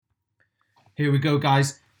Here we go,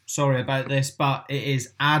 guys. Sorry about this, but it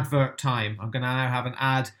is advert time. I'm going to now have an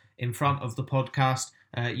ad in front of the podcast.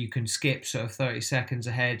 You can skip sort of 30 seconds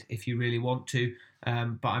ahead if you really want to,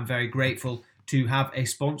 but I'm very grateful to have a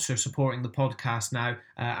sponsor supporting the podcast now,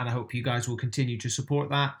 and I hope you guys will continue to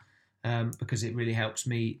support that because it really helps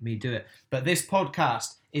me do it. But this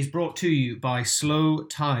podcast is brought to you by Slow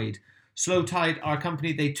Tide. Slow Tide are a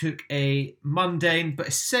company. They took a mundane but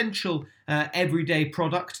essential everyday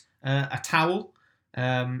product, a towel,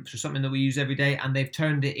 so something that we use every day, and they've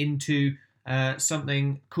turned it into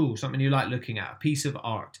something cool, something you like looking at, a piece of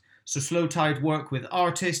art. So Slow Tide work with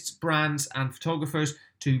artists, brands, and photographers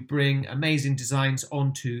to bring amazing designs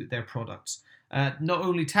onto their products. Not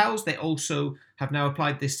only towels, they also have now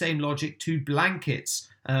applied this same logic to blankets,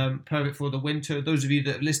 perfect for the winter. Those of you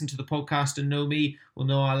that have listened to the podcast and know me will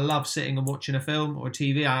know I love sitting and watching a film or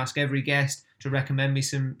TV. I ask every guest to recommend me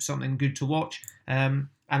something good to watch.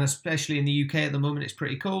 And especially in the UK at the moment, it's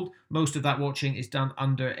pretty cold. Most of that watching is done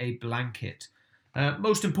under a blanket.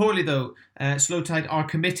 Most importantly, though, Slow Tide are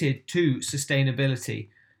committed to sustainability.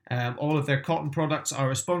 All of their cotton products are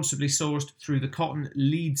responsibly sourced through the Cotton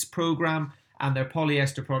Leads program, and their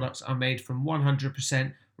polyester products are made from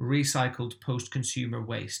 100% recycled post-consumer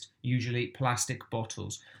waste, usually plastic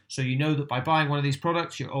bottles. So you know that by buying one of these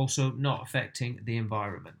products, you're also not affecting the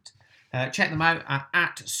environment. Check them out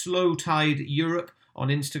at Slow Tide Europe on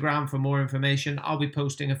Instagram for more information. I'll be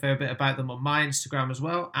posting a fair bit about them on my Instagram as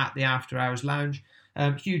well, at the After Hours Lounge.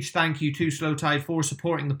 Huge thank you to Slow Tide for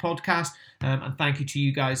supporting the podcast, and thank you to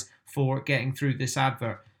you guys for getting through this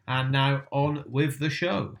advert. And now on with the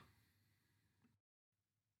show.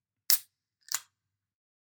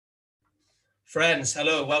 Friends,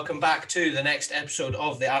 hello, welcome back to the next episode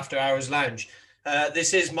of the After Hours Lounge.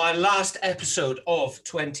 This is my last episode of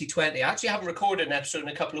 2020. I actually haven't recorded an episode in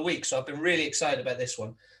a couple of weeks, so I've been really excited about this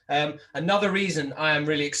one. Another reason I am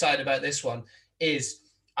really excited about this one is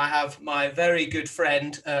I have my very good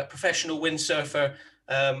friend, professional windsurfer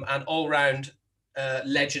and all-round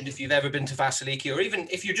legend. If you've ever been to Vasiliki, or even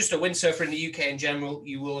if you're just a windsurfer in the UK in general,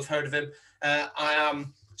 you will have heard of him. I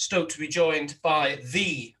am stoked to be joined by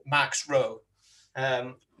the Max Rowe.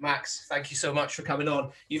 Max, thank you so much for coming on.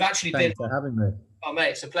 You've actually Thanks for having me. Oh mate,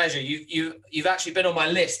 it's a pleasure. You've actually been on my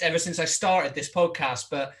list ever since I started this podcast,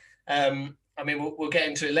 but I mean we'll get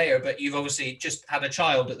into it later, but you've obviously just had a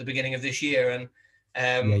child at the beginning of this year, and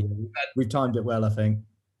we've timed it well, I think.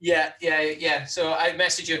 Yeah. So I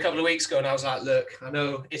messaged you a couple of weeks ago and I was like, look, I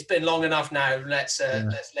know it's been long enough now, let's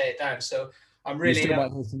lay it down. So I'm really you still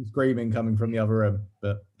might hear some screaming coming from the other room,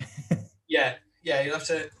 but yeah, you'll have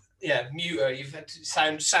to mute her. You've had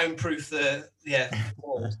to soundproof the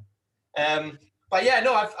walls. But yeah,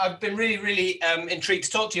 no, I've been really intrigued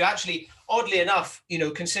to talk to you. Actually, oddly enough,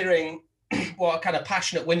 considering what a kind of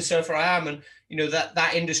passionate windsurfer I am, and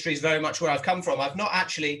that industry is very much where I've come from. I've not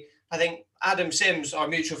actually. I think Adam Sims, our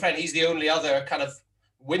mutual friend, he's the only other kind of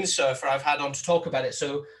windsurfer I've had on to talk about it.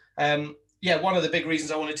 So one of the big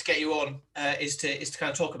reasons I wanted to get you on is to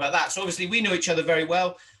kind of talk about that. So obviously we know each other very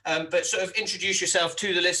well, but sort of introduce yourself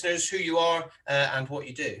to the listeners, who you are and what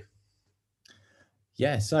you do.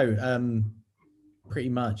 Yeah, so pretty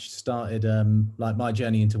much started like my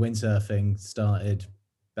journey into windsurfing started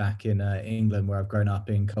back in England, where I've grown up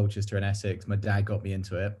in Colchester and Essex. My dad got me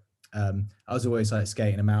into it. I was always like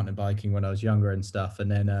skating and mountain biking when I was younger and stuff, and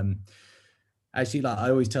then actually, like I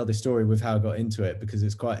always tell this story with how I got into it, because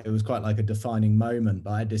it was quite like a defining moment.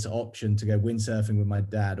 But I had this option to go windsurfing with my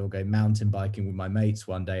dad or go mountain biking with my mates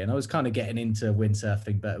one day, and I was kind of getting into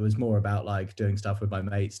windsurfing, but it was more about like doing stuff with my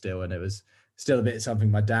mates still, and it was still a bit something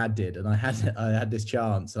my dad did. And I had this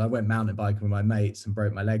chance, and I went mountain biking with my mates and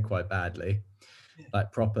broke my leg quite badly,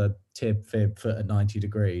 like proper fib foot at 90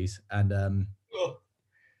 degrees, and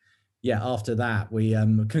after that, we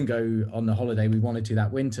couldn't go on the holiday we wanted to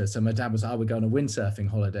that winter. So my dad was like, we're going on a windsurfing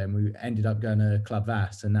holiday, and we ended up going to Club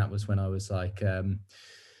Vass. And that was when I was like, I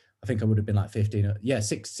think I would have been like 16. Yeah,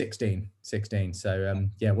 16. So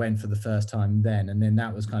went for the first time then. And then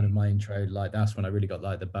that was kind of my intro. Like that's when I really got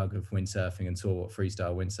like the bug of windsurfing and saw what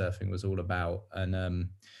freestyle windsurfing was all about. And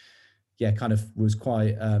kind of was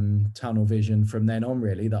quite tunnel vision from then on,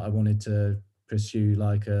 really, that I wanted to pursue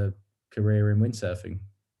like a career in windsurfing.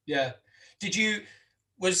 Yeah. Did you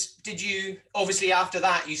obviously after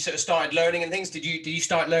that you sort of started learning and things? Did you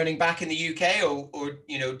start learning back in the UK or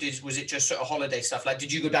was it just sort of holiday stuff? Like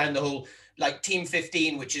did you go down the whole like Team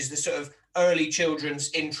 15, which is the sort of early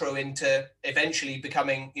children's intro into eventually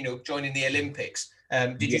becoming, joining the Olympics? I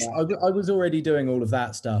was already doing all of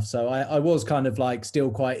that stuff. So I was kind of like still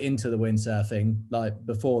quite into the windsurfing like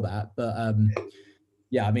before that. But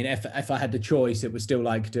I mean, if I had the choice, it was still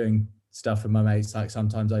like doing stuff with my mates, like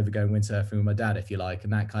sometimes over going windsurfing with my dad, if you like,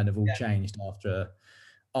 and that kind of all Yeah. changed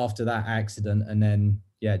after that accident. And then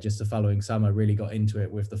yeah, just the following summer really got into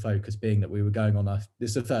it, with the focus being that we were going on this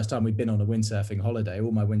is the first time we'd been on a windsurfing holiday.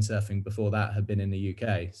 All my windsurfing before that had been in the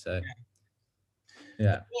UK. So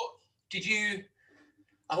yeah. What did you?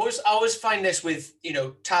 I always find this with,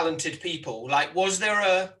 talented people. Like, was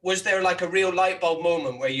there like a real light bulb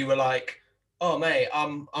moment where you were like, oh mate,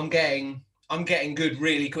 I'm getting good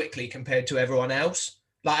really quickly compared to everyone else?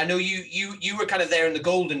 Like, I know you were kind of there in the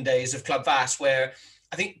golden days of Club Vass, where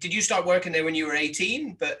I think, did you start working there when you were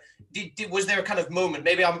 18? But was there a kind of moment?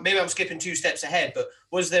 Maybe I'm skipping 2 steps ahead, but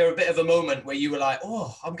was there a bit of a moment where you were like,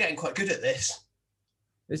 oh, I'm getting quite good at this?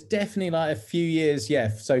 There's definitely like a few years, yeah.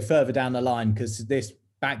 So further down the line, because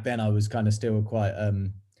back then I was kind of still quite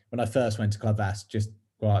when I first went to Club Vass, just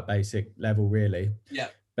quite basic level really. Yeah.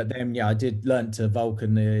 But then yeah, I did learn to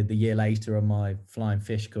Vulcan the year later on my flying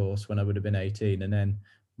fish course when I would have been 18, and then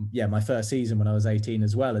yeah, my first season when I was 18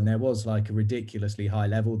 as well. And there was like a ridiculously high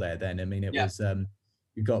level there then. I mean, it was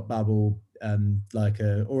you got Bubble, like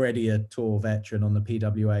already a tour veteran on the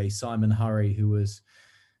PWA, Simon Hurry, who was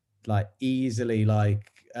like easily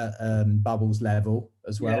like Bubble's level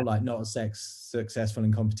as well, like not successful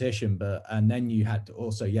in competition, but and then you had to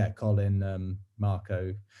also Colin,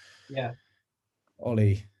 Marco,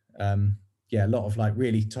 Ollie, a lot of like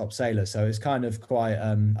really top sailors. So it's kind of quite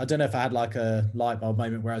I don't know if I had like a light bulb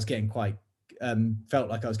moment where I was getting quite felt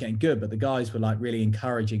like I was getting good, but the guys were like really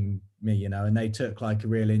encouraging me, and they took like a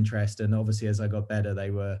real interest. And obviously as I got better,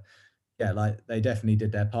 they were like they definitely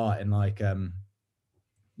did their part in like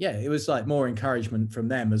it was like more encouragement from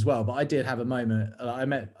them as well. But I did have a moment, I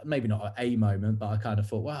met maybe not a moment, but I kind of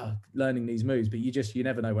thought, wow, learning these moves, but you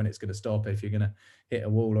never know when it's going to stop, if you're going to hit a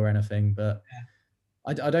wall or anything. But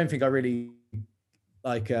I don't think I really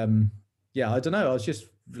like, I don't know. I was just,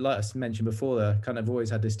 like I mentioned before, I kind of always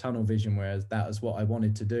had this tunnel vision, whereas that was what I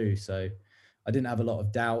wanted to do. So I didn't have a lot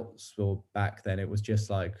of doubts, or back then it was just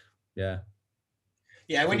like, when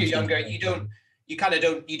you're younger, you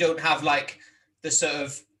don't have like the sort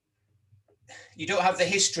of, you don't have the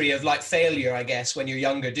history of like failure, I guess, when you're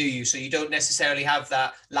younger, do you? So you don't necessarily have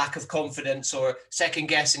that lack of confidence or second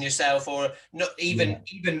guessing yourself, or not even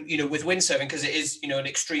with windsurfing, because it is, an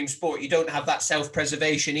extreme sport. You don't have that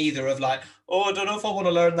self-preservation either of like, oh, I don't know if I want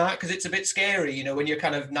to learn that because it's a bit scary. When you're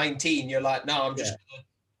kind of 19, you're like, no,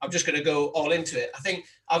 I'm just gonna go all into it. I think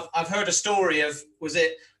I've heard a story of, was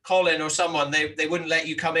it Colin or someone, they wouldn't let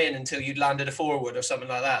you come in until you'd landed a forward or something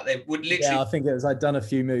like that. They would literally. Yeah, I think it was, I'd done a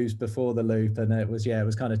few moves before the loop, and it was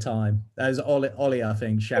kind of time. That was Ollie, I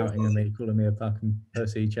think, shouting at me, calling me a fucking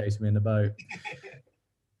pussy, chasing me in the boat.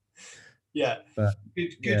 But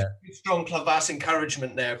good strong Club Vass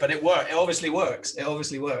encouragement there. But it obviously works. And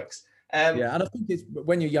I think it's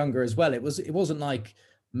when you're younger as well. It wasn't like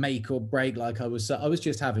make or break. Like I was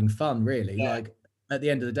just having fun, really. Like at the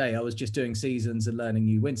end of the day, I was just doing seasons and learning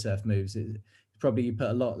new windsurf moves. Probably you put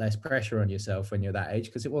a lot less pressure on yourself when you're that age,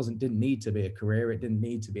 because didn't need to be a career. It didn't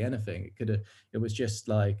need to be anything. It was just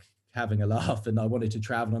like having a laugh, and I wanted to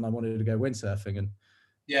travel and I wanted to go windsurfing, and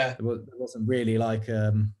it wasn't really like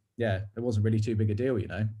it wasn't really too big a deal,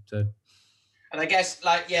 So. And I guess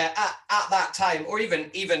like, at that time, or even,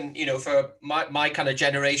 for my kind of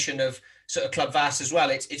generation of sort of Club Vass as well,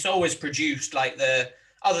 it's always produced like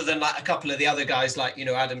other than like a couple of the other guys like,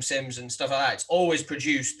 Adam Sims and stuff like that, it's always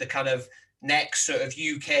produced the kind of next sort of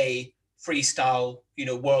UK freestyle,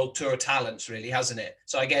 world tour talents, really, hasn't it?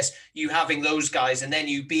 So I guess you having those guys, and then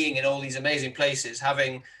you being in all these amazing places,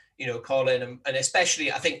 having, Colin and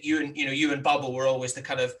especially I think you and Bubble were always the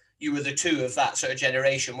kind of, you were the two of that sort of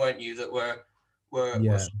generation, weren't you, that were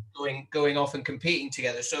going off and competing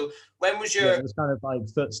together. So when was your... it was kind of like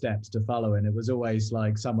footsteps to follow, and it was always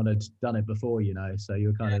like someone had done it before, so you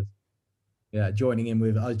were kind of I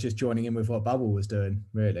was just joining in with what Bubble was doing,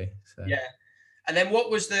 really. So. And then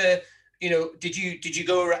what was the, did you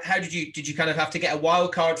go, how did you kind of have to get a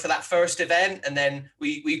wild card for that first event? And then were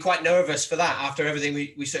you quite nervous for that after everything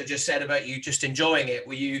we sort of just said about you just enjoying it?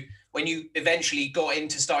 Were you, when you eventually got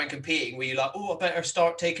into starting competing, were you like, oh, I better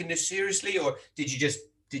start taking this seriously? Or did you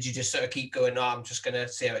just sort of keep going, no, I'm just going to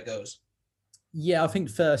see how it goes? Yeah, I think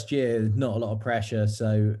first year, not a lot of pressure.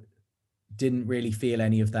 So didn't really feel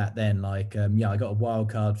any of that then. Like, I got a wild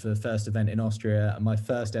card for the first event in Austria, and my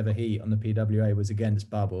first ever heat on the PWA was against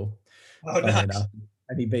Bubble. Oh, nice. Enough.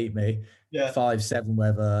 And he beat me. 5-7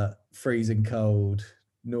 weather, freezing cold,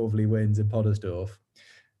 northerly winds in Poddersdorf.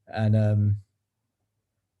 And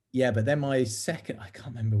but then my second, I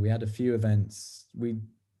can't remember, we had a few events. We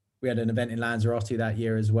had an event in Lanzarote that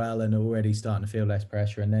year as well, and already starting to feel less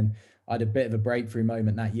pressure. And then I had a bit of a breakthrough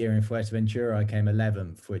moment that year in Fuerteventura. I came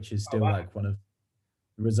 11th, which is still like one of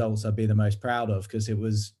the results I'd be the most proud of, because it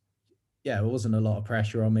was, yeah, it wasn't a lot of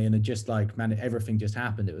pressure on me, and it just like, man, everything just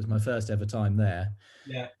happened. It was my first ever time there.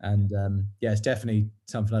 Yeah. And yeah, it's definitely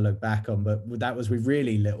something I look back on, but that was with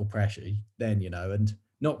really little pressure then, and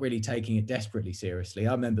not really taking it desperately seriously.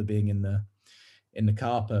 I remember being in the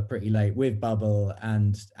Carper pretty late with Bubble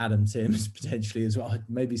and Adam Sims potentially as well.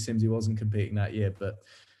 Maybe Simsy wasn't competing that year, but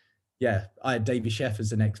yeah, I had Davy Sheffers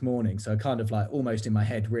the next morning. So I kind of like almost in my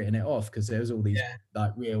head written it off, because there was all these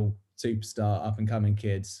like real superstar up and coming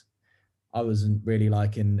kids. I wasn't really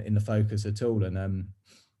like in the focus at all, and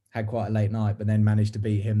had quite a late night, but then managed to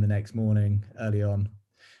beat him the next morning early on,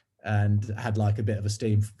 and had like a bit of a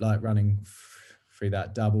steam like running through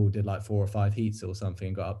that double, did like 4 or 5 heats or something,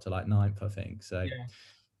 and got up to like 9th, I think. So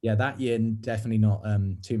yeah, that year definitely not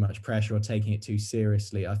too much pressure or taking it too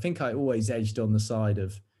seriously. I think I always edged on the side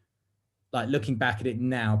of, like, looking back at it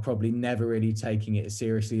now, probably never really taking it as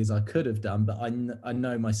seriously as I could have done. But I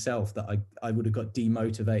know myself that I would have got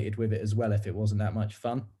demotivated with it as well if it wasn't that much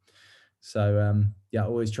fun. So yeah, I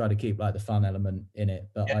always try to keep like the fun element in it.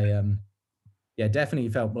 But I yeah, definitely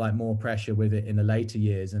felt like more pressure with it in the later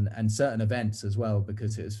years, and certain events as well,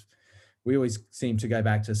 because we always seem to go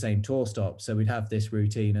back to the same tour stop. So we'd have this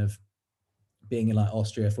routine of being in like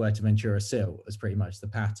Austria, Fuerteventura, Sil was pretty much the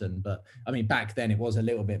pattern. But I mean, back then it was a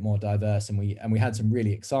little bit more diverse, and we had some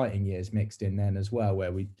really exciting years mixed in then as well,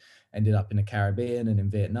 where we ended up in the Caribbean and in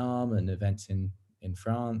Vietnam, and events in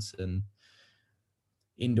France, and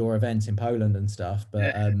indoor events in Poland and stuff.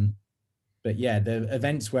 But yeah, the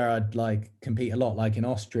events where I'd like compete a lot, like in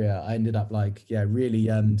Austria, I ended up like, yeah, really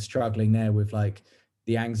struggling there with like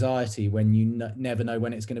the anxiety when you never know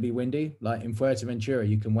when it's going to be windy. Like in Fuerteventura,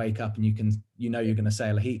 you can wake up and you're going to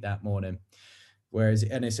sail a heat that morning. Whereas,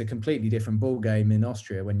 and it's a completely different ball game in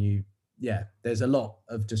Austria when there's a lot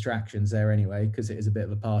of distractions there anyway, because it is a bit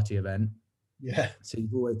of a party event. Yeah. So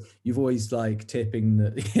you've always like tipping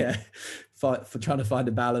that, for trying to find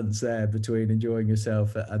a balance there between enjoying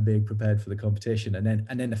yourself and being prepared for the competition, and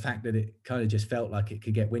then the fact that it kind of just felt like it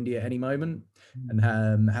could get windy at any moment,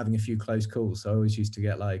 and having a few close calls. So I always used to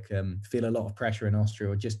get like feel a lot of pressure in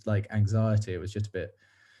Austria, or just like anxiety. It was just a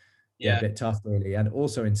bit tough really. And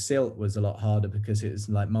also in Silt was a lot harder because it was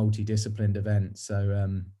like multidisciplined event.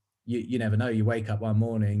 So you never know. You wake up one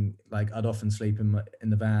morning, like I'd often sleep in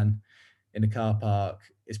the van in the car park.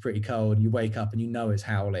 It's pretty cold. You wake up and you know it's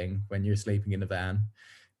howling when you're sleeping in the van.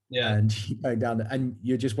 Yeah. And you go down and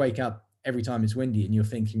you just wake up every time it's windy, and you're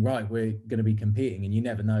thinking, right, we're going to be competing, and you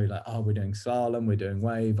never know, like, oh, we're doing slalom, we're doing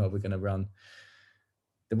wave, or we're going to run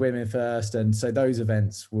the women first. And so those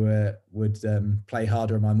events would play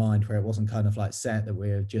harder in my mind, where it wasn't kind of like set that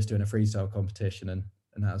we're just doing a freestyle competition and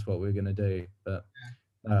that's what we're going to do. But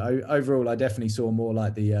overall, I definitely saw more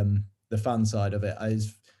like the fun side of it.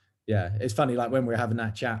 It's funny, like when we were having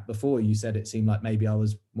that chat before, you said it seemed like maybe I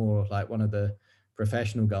was more like one of the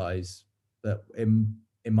professional guys, but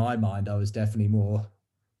in my mind, I was definitely more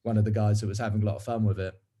one of the guys that was having a lot of fun with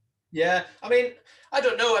it. Yeah, I mean, I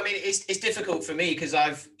don't know. I mean, it's difficult for me because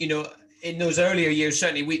I've, in those earlier years,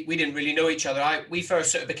 certainly we didn't really know each other. We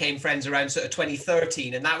first sort of became friends around sort of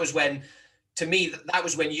 2013, and that was when, to me, that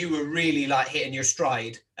was when you were really like hitting your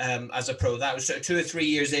stride as a pro. That was sort of 2 or 3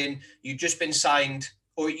 years in. You'd just been signed,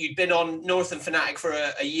 or you'd been on Northern Fanatic for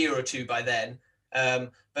a year or two by then.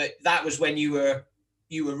 But that was when you were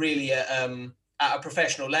really at a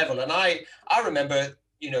professional level. And I remember,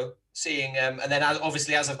 seeing, and then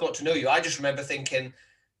obviously as I've got to know you, I just remember thinking,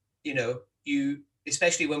 you,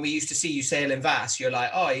 especially when we used to see you sail in Vass, you're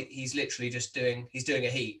like, oh, he's literally just doing a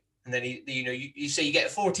heat. And then you say you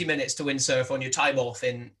get 40 minutes to windsurf on your time off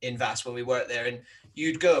in Vass when we worked there, and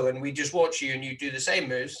you'd go and we'd just watch you and you'd do the same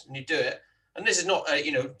moves and you'd do it. And this is not,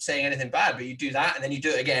 saying anything bad, but you do that and then you do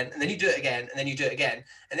it again, and then you do it again, and then you do it again.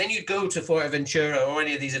 And then you'd go to Fuerteventura or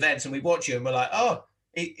any of these events and we'd watch you and we're like, oh,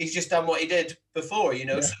 he's just done what he did before,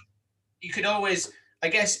 Yeah. So you could always, I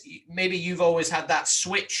guess, maybe you've always had that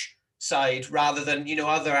switch side rather than,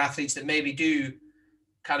 other athletes that maybe do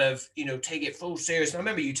kind of, take it full serious. And I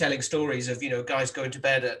remember you telling stories of, guys going to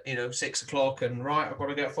bed at, 6 o'clock and right, I've got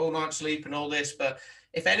to get a full night's sleep and all this. But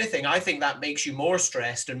if anything, I think that makes you more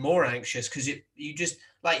stressed and more anxious because you just,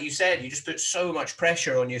 like you said, you just put so much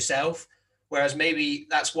pressure on yourself. Whereas maybe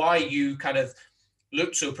that's why you kind of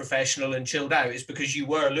looked so professional and chilled out, is because you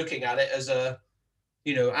were looking at it as a,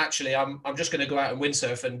 actually, I'm just going to go out and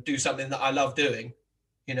windsurf and do something that I love doing,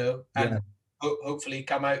 and hopefully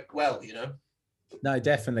come out well, No,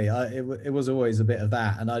 definitely. It was always a bit of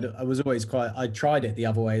that. And I was always I tried it the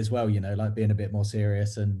other way as well, like being a bit more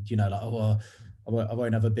serious and, like, oh, well, I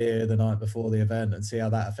won't have a beer the night before the event and see how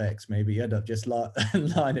that affects me. But you end up just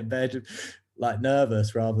lying in bed, like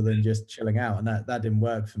nervous rather than just chilling out. And that didn't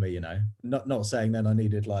work for me, you know. Not saying then I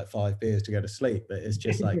needed like 5 beers to go to sleep, but it's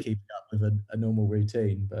just like keeping up with a normal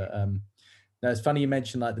routine. But no, it's funny you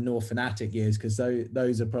mentioned like the North Fanatic years, because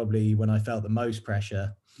those are probably when I felt the most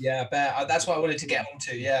pressure. Yeah, I bet. That's what I wanted to get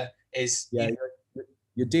onto. Yeah,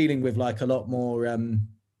 you're dealing with like a lot more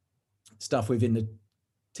stuff within the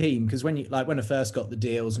team, because when I first got the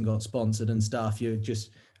deals and got sponsored and stuff, you're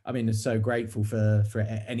just, I mean, it's so grateful for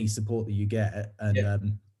any support that you get.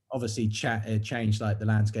 And obviously it changed like the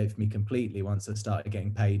landscape for me completely once I started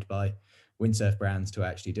getting paid by windsurf brands to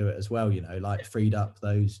actually do it as well, you know, like freed up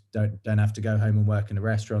those, don't have to go home and work in a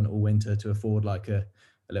restaurant all winter to afford like a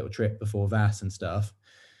little trip before VAS and stuff.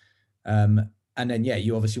 And then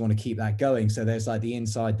you obviously want to keep that going, so there's like the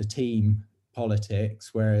inside the team politics,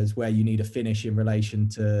 whereas where you need a finish in relation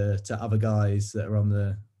to other guys that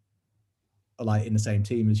are like in the same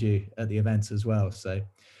team as you at the events as well. So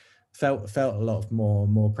felt a lot of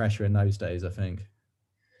more pressure in those days, I think.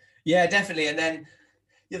 Yeah, definitely. And then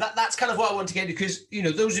that's kind of what I want to get into, because, you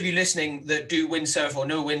know, those of you listening that do windsurf or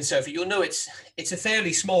know windsurf, you'll know it's a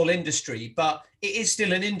fairly small industry, but it is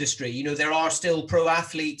still an industry. You know, there are still pro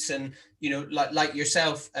athletes and, you know, like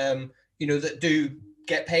yourself, you know, that do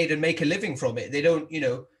get paid and make a living from it. They don't, you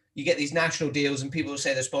know, you get these national deals and people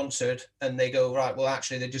say they're sponsored and they go, right, well,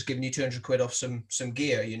 actually, they're just giving you 200 quid off some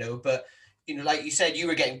gear, you know. But, you know, like you said, you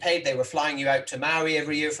were getting paid. They were flying you out to Maui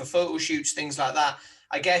every year for photo shoots, things like that.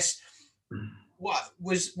 I guess, what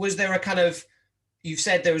was there a kind of, you've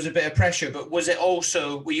said there was a bit of pressure, but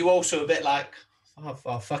were you also a bit like, oh,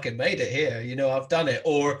 I fucking made it here, you know, I've done it?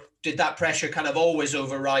 Or did that pressure kind of always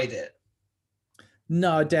override it?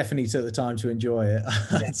 No, I definitely took the time to enjoy it.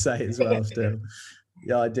 I'd say as well still.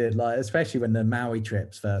 Yeah, I did, like, especially when the Maui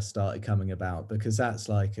trips first started coming about, because that's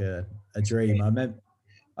like a dream.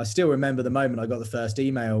 I still remember the moment I got the first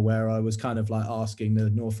email where I was kind of like asking the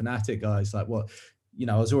North Fanatic guys, like, what, you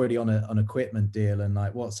know, I was already on an equipment deal, and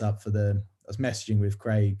like, what's up for I was messaging with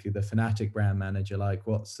Craig, the Fanatic brand manager, like,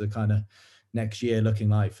 what's the kind of next year looking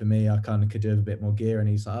like for me? I kind of could do a bit more gear. And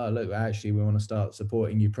he's like, oh, look, actually, we want to start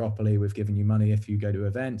supporting you properly. We've given you money if you go to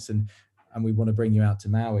events, and we want to bring you out to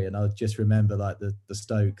Maui. And I just remember like the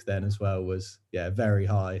stoke then as well was, very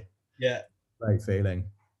high. Yeah. Great feeling.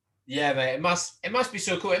 Yeah, mate. It must be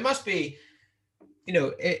so cool. It must be, you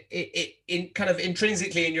know, it in kind of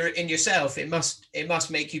intrinsically in yourself, it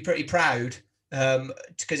must make you pretty proud,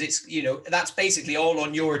 because it's, you know, that's basically all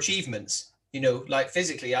on your achievements, you know, like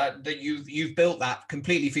physically, that you've built that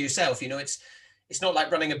completely for yourself. You know, it's not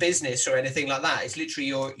like running a business or anything like that. It's literally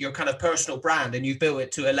your kind of personal brand, and you've built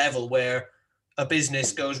it to a level where a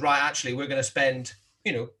business goes, right, actually, we're going to spend,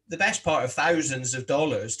 you know, the best part of thousands of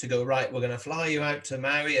dollars to go, right, we're going to fly you out to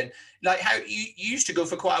Maui. And like, how you used to go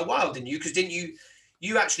for quite a while, didn't you? Because didn't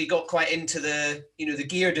you actually got quite into the, you know, the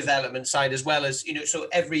gear development side as well as, you know, so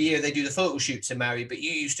every year they do the photo shoots in Maui, but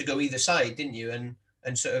you used to go either side, didn't you? And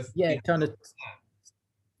sort of, yeah, you know, kind of.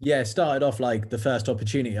 Yeah, started off like the first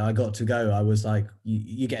opportunity I got to go, I was like,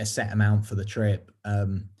 you get a set amount for the trip.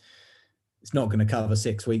 It's not going to cover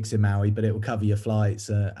 6 weeks in Maui, but it will cover your flights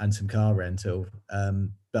and some car rental.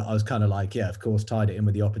 But I was kind of like, yeah, of course, tied it in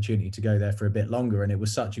with the opportunity to go there for a bit longer. And it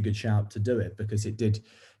was such a good shout to do it, because it did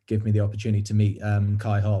give me the opportunity to meet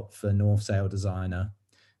Kai Hopp, the North Sail designer,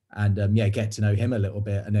 and get to know him a little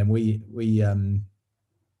bit. And then we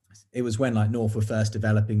it was when like North were first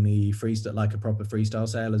developing the freestyle, like a proper freestyle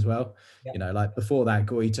sail as well. Yeah. You know, like before that,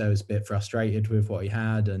 Goito was a bit frustrated with what he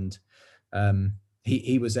had, and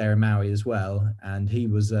he was there in Maui as well, and he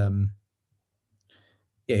was obviously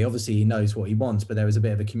he knows what he wants, but there was a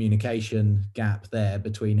bit of a communication gap there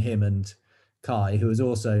between him and Kai, who was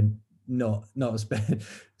also not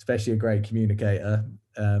especially a great communicator.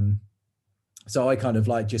 So I kind of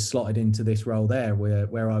like just slotted into this role there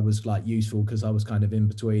where I was like useful, because I was kind of in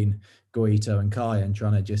between Goito and Kai and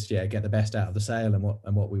trying to just get the best out of the sail and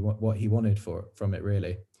what he wanted from it,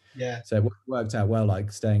 really. Yeah. So it worked out well,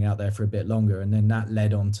 like staying out there for a bit longer, and then that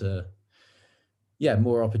led on to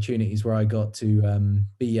more opportunities where I got to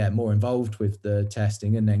be more involved with the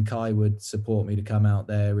testing, and then Kai would support me to come out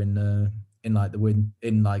there in the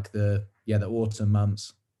autumn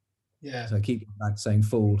months. Yeah. So I keep back saying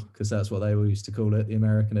fall, because that's what they all used to call it, the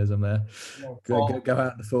Americanism there. Yeah, go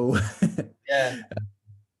out in the fall. Yeah.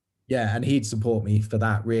 Yeah, and he'd support me for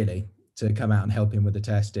that, really, to come out and help him with the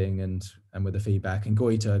testing and with the feedback. And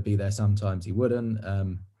Goito would be there sometimes, he wouldn't.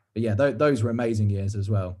 But yeah, those were amazing years as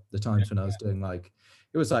well. The times when I was doing like,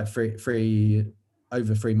 it was like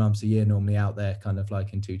over 3 months a year normally out there, kind of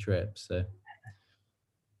like in 2 trips. So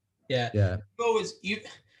Yeah. Yeah.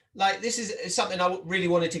 This is something I really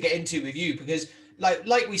wanted to get into with you, because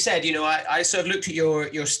like we said, I sort of looked at your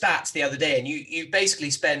stats the other day, and you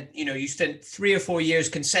basically spent 3 or 4 years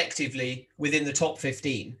consecutively within the top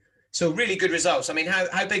 15. So really good results. I mean,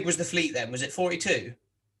 how big was the fleet then? Was it 42?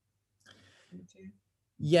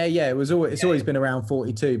 Yeah, it's always been around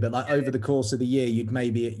 42, but like over the course of the year, you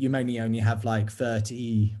mainly only have like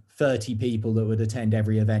 30 people that would attend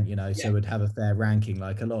every event, so would have a fair ranking.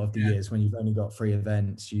 Like a lot of the years when you've only got 3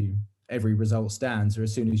 events, every result stands, or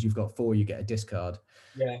as soon as you've got 4, you get a discard.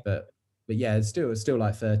 Yeah. But yeah, it's still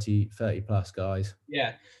like 30 plus guys.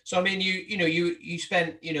 Yeah. So I mean, you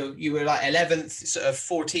spent, you were like 11th, sort of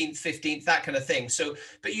 14th, 15th, that kind of thing. So,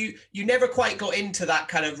 but you never quite got into that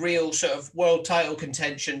kind of real sort of world title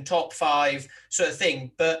contention, top 5 sort of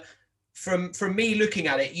thing. But from me looking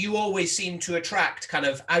at it, you always seem to attract kind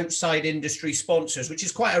of outside industry sponsors, which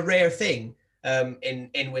is quite a rare thing in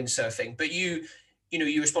windsurfing. But you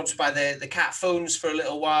were sponsored by the Cat phones for a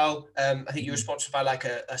little while. I think you were sponsored by like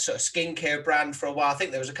a sort of skincare brand for a while. I think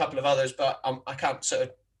there was a couple of others, but I can't sort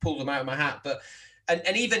of pull them out of my hat. But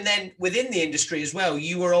and even then within the industry as well,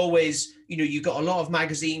 you were always, you got a lot of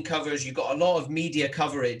magazine covers, you got a lot of media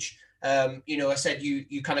coverage. I said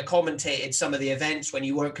you kind of commentated some of the events when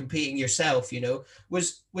you weren't competing yourself.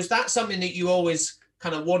 Was that something that you always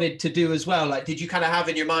kind of wanted to do as well? Like, did you kind of have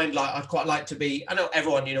in your mind, like, I'd quite like to be, I know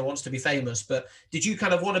everyone, wants to be famous, but did you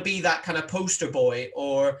kind of want to be that kind of poster boy,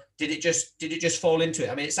 or did it just fall into it?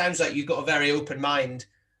 I mean, it sounds like you've got a very open mind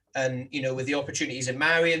and, with the opportunities in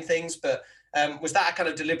Maui and things, but was that a kind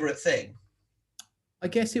of deliberate thing? I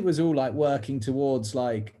guess it was all like working towards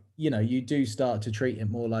like, you do start to treat it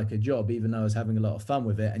more like a job, even though I was having a lot of fun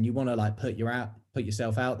with it. And you want to like put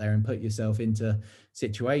yourself out there and put yourself into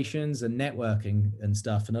situations and networking and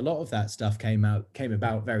stuff. And a lot of that stuff came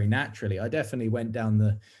about very naturally. I definitely went down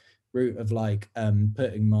the route of like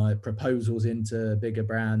putting my proposals into bigger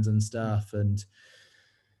brands and stuff and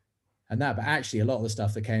that, but actually a lot of the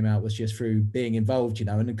stuff that came out was just through being involved,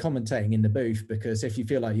 and commentating in the booth, because if you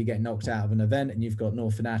feel like you get knocked out of an event and you've got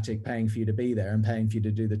North Fanatic paying for you to be there and paying for you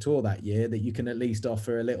to do the tour that year, that you can at least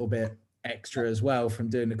offer a little bit extra as well from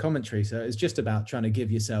doing the commentary. So it's just about trying to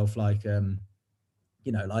give yourself like,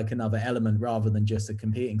 like another element rather than just the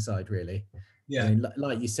competing side, really. Yeah. I mean,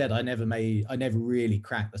 like you said, I never really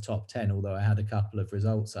cracked the top 10, although I had a couple of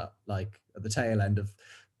results up like at the tail end of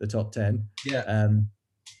the top 10. Yeah.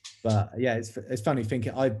 But yeah, it's funny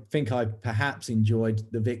thinking. I think I perhaps enjoyed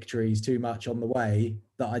the victories too much on the way,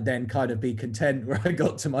 that I'd then kind of be content where I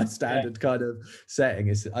got to my standard kind of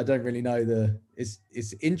setting. I don't really know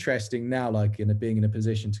it's interesting now, like being in a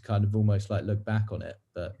position to kind of almost like look back on it.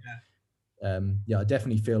 But I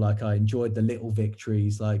definitely feel like I enjoyed the little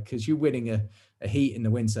victories, like because you're winning a heat in the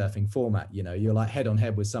windsurfing format, you're like head on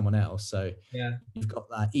head with someone else. So you've got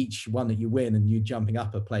that each one that you win and you jumping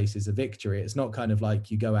up a place is a victory. It's not kind of like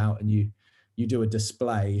you go out and you do a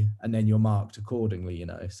display and then you're marked accordingly,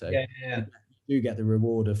 So you do get the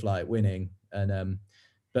reward of like winning. And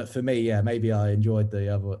but for me, maybe I enjoyed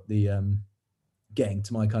the getting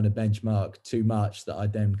to my kind of benchmark too much, that I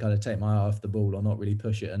then kind of take my eye off the ball or not really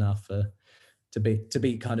push it enough to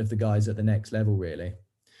beat kind of the guys at the next level, really.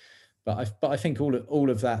 But I think all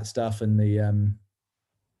of that stuff and the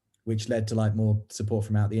which led to like more support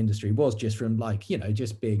from out the industry was just from like,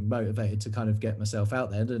 just being motivated to kind of get myself out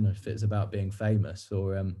there. I don't know if it's about being famous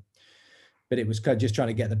or but it was kind of just trying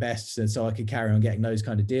to get the best so I could carry on getting those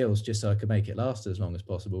kind of deals just so I could make it last as long as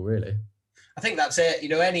possible, really. I think that's it.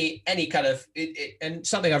 Any kind of and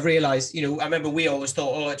something I've realized, I remember we always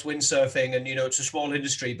thought, oh, it's windsurfing and, it's a small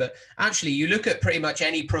industry, but actually you look at pretty much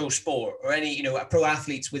any pro sport or any, pro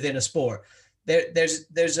athletes within a sport, there's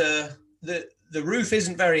the roof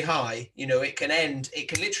isn't very high. It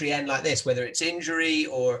can literally end like this, whether it's injury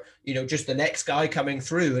or, just the next guy coming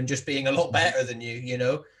through and just being a lot better than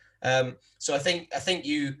you, so I think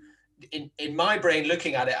you, in my brain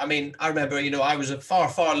looking at it, I mean, I remember, I was a far,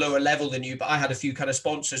 far lower level than you, but I had a few kind of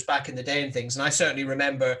sponsors back in the day and things. And I certainly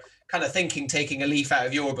remember kind of taking a leaf out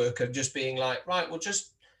of your book of just being like, right, well,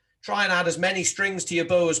 just try and add as many strings to your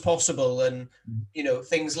bow as possible. And,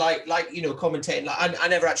 things like, commentating, like I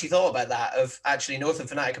never actually thought about that, of actually North and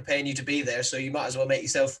Fanatic are paying you to be there. So you might as well make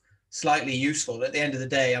yourself slightly useful. At the end of the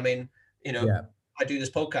day, I mean, I do this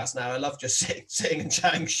podcast now. I love just sitting and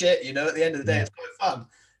chatting shit, at the end of the day, it's quite fun.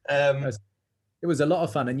 It was a lot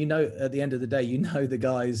of fun, and at the end of the day, the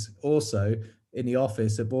guys also in the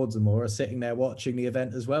office at Boardsmore are sitting there watching the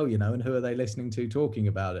event as well, and who are they listening to talking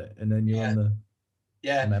about it? And then you're on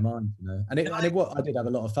Yeah. on their mind, you know. And I did have a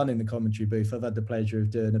lot of fun in the commentary booth. I've had the pleasure of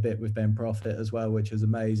doing a bit with Ben Profit as well, which was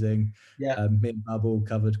amazing. Yeah. Me and Bubble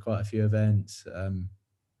covered quite a few events.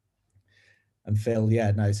 And Phil,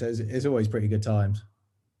 so it's always pretty good times.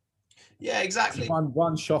 Yeah, exactly.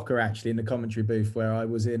 One shocker actually in the commentary booth where I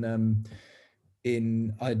was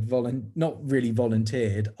not really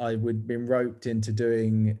volunteered. I would been roped into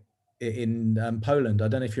doing it in Poland. I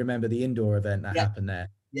don't know if you remember the indoor event that happened there.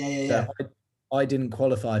 Yeah. So I didn't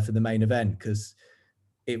qualify for the main event because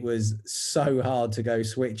it was so hard to go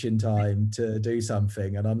switch in time to do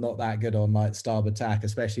something, and I'm not that good on like starboard tack,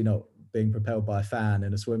 especially not being propelled by a fan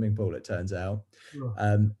in a swimming pool, it turns out.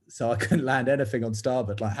 So I couldn't land anything on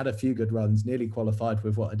starboard. Like, had a few good runs, nearly qualified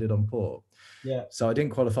with what I did on port. Yeah. So I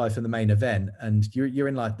didn't qualify for the main event, and you're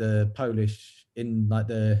in like the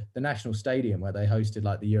national stadium where they hosted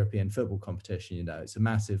like the European football competition. You know, it's a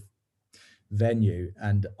massive venue,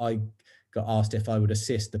 and I got asked if I would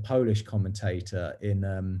assist the Polish commentator in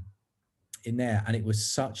there, and it was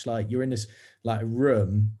such like you're in this like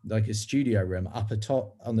room, like a studio room on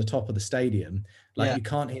the top of the stadium, like you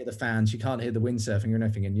can't hear the fans, you can't hear the windsurfing or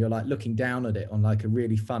anything, and you're like looking down at it on like a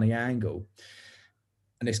really funny angle.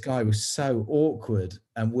 And this guy was so awkward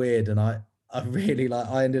and weird, and I really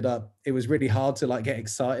it was really hard to like get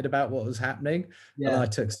excited about what was happening. And I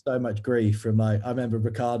took so much grief from like, I remember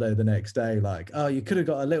Ricardo the next day, like, oh, you could have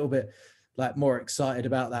got a little bit like more excited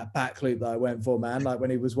about that back loop that I went for, man. Like when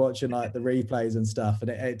he was watching like the replays and stuff, and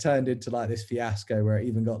it turned into like this fiasco where it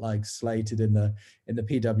even got like slated in the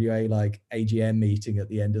PWA like AGM meeting at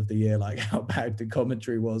the end of the year, like how bad the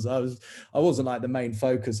commentary was. I wasn't like the main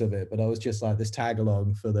focus of it, but I was just like this tag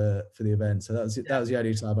along for the event. So that was the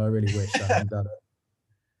only time I really wish I hadn't done it.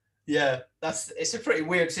 Yeah, it's a pretty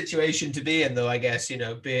weird situation to be in, though, I guess, you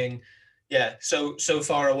know, being so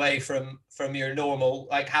far away from your normal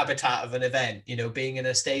like habitat of an event, you know, being in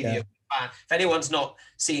a stadium. If anyone's not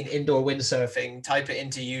seen indoor windsurfing, type it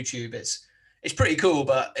into YouTube. It's pretty cool,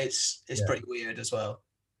 but it's pretty weird as well.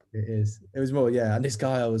 It is. It was more, and this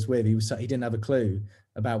guy I was with, he didn't have a clue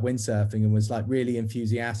about windsurfing and was like really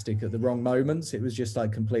enthusiastic at the wrong moments. It was just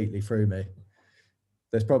like completely threw me.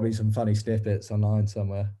 There's probably some funny snippets online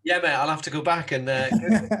somewhere. Yeah, mate, I'll have to go back and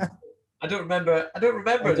I don't remember.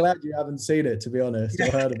 I'm glad you haven't seen it, to be honest,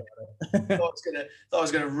 or heard about it. thought I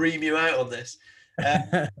was gonna ream you out on this.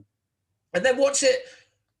 And then what's it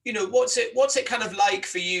kind of like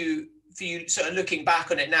for you sort of looking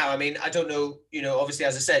back on it now? I mean, I don't know, you know, obviously,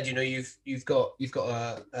 as I said, you know, you've got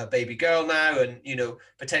a baby girl now, and, you know,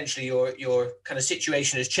 potentially your kind of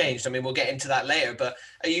situation has changed. I mean, we'll get into that later, but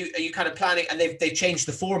are you kind of planning, and they've changed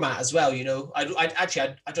the format as well, you know? I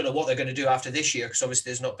don't know what they're going to do after this year, because obviously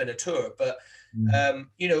there's not been a tour, but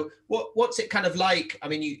you know, what's it kind of like? I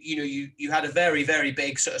mean, you had a very, very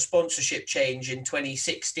big sort of sponsorship change in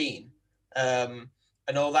 2016.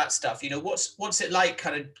 And all that stuff, you know, what's it like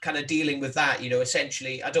kind of dealing with that, you know,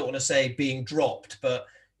 essentially, I don't want to say being dropped, but,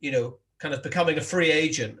 you know, kind of becoming a free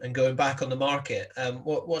agent and going back on the market.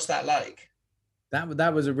 What's that like?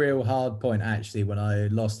 That was a real hard point, actually, when I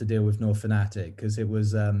lost the deal with North Fanatic, because it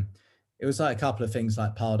was like a couple of things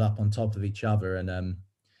like piled up on top of each other. And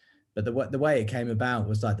but the way it came about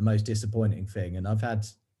was like the most disappointing thing. And I've had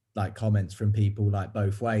like comments from people like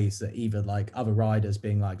both ways, that either like other riders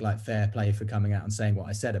being like fair play for coming out and saying what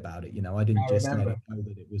I said about it. You know, I didn't just let it know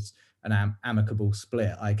that it was an amicable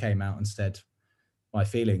split. I came out and said my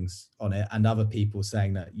feelings on it, and other people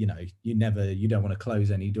saying that, you know, you don't want to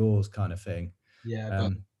close any doors kind of thing.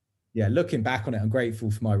 Looking back on it, I'm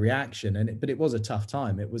grateful for my reaction, but it was a tough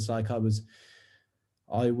time. It was like I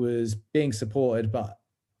was being supported, but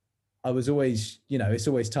I was always, you know, it's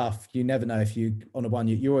always tough. You never know if you're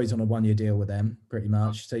always on a 1 year deal with them pretty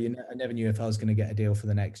much. So I never knew if I was going to get a deal for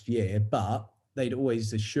the next year, but they'd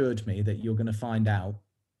always assured me that you're going to find out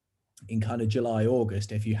in kind of July,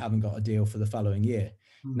 August, if you haven't got a deal for the following year.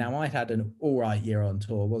 Now, I had an all right year on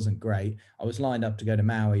tour, wasn't great. I was lined up to go to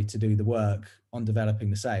Maui to do the work on developing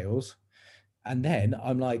the sails. And then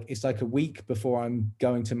I'm like, it's like a week before I'm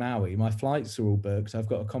going to Maui. My flights are all booked. I've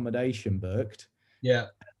got accommodation booked. Yeah.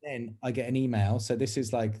 Then I get an email. So this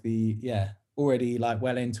is like already like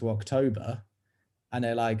well into October. And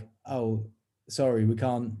they're like, oh, sorry, we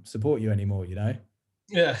can't support you anymore, you know?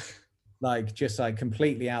 Yeah. Like just like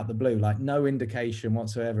completely out the blue, like no indication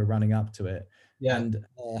whatsoever running up to it. Yeah. And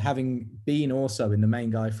having been also in the main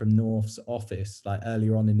guy from North's office, like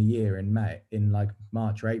earlier on in the year in like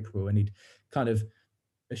March or April, and he'd kind of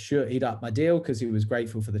he'd up my deal because he was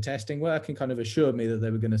grateful for the testing work and kind of assured me that they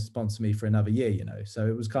were going to sponsor me for another year, you know. So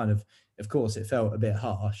it was kind of course it felt a bit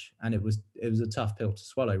harsh, and it was a tough pill to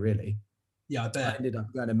swallow, really. Yeah, I bet. I ended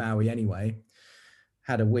up going to Maui anyway,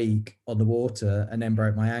 had a week on the water and then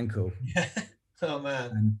broke my ankle. Yeah. Oh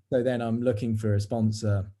man. And so then I'm looking for a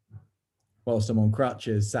sponsor whilst I'm on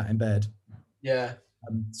crutches, sat in bed. Yeah.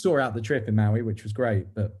 Saw out the trip in Maui, which was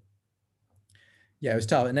great, but yeah, it was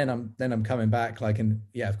tough. And then I'm coming back, like, and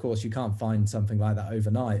yeah, of course you can't find something like that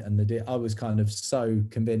overnight. And I was kind of so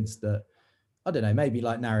convinced that, I don't know, maybe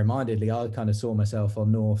like narrow-mindedly, I kind of saw myself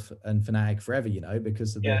on North and Fnatic forever, you know,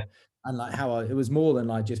 because of Yeah. and like how it was more than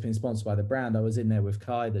like just being sponsored by the brand. I was in there with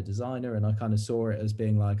Kai, the designer, and I kind of saw it as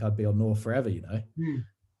being like, I'd be on North forever, you know.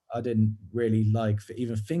 I didn't really like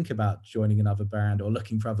even think about joining another brand or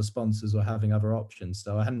looking for other sponsors or having other options.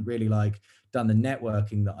 So I hadn't really like done the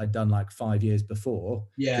networking that I'd done like 5 years before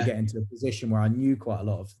to get into a position where I knew quite a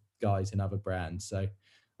lot of guys in other brands. So I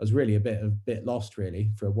was really a bit lost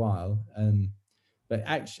really for a while. But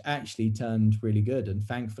actually turned really good. And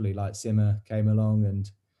thankfully, like Simmer came along,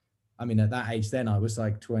 and I mean, at that age then I was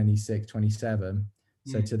like 26, 27.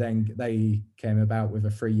 So to then they came about with a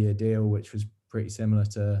 3-year deal, which was pretty similar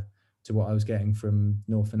to what I was getting from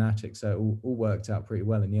North Fnatic. So it all worked out pretty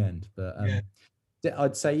well in the end. But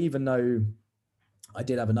I'd say even though I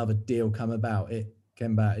did have another deal come about, it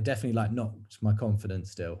definitely like knocked my confidence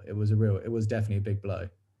still. It was definitely a big blow.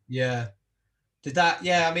 Yeah. Did that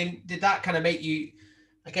kind of make you,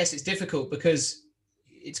 I guess it's difficult because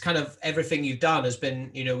it's kind of everything you've done has been,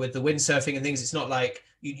 you know, with the windsurfing and things. It's not like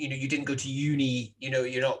you didn't go to uni, you know,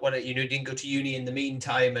 you're not didn't go to uni in the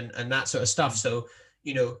meantime and that sort of stuff. So,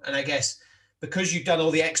 you know, and I guess because you've done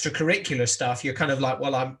all the extracurricular stuff, you're kind of like,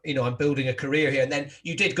 well, I'm building a career here. And then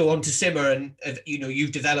you did go on to Simmer, and you know,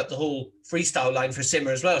 you've developed the whole freestyle line for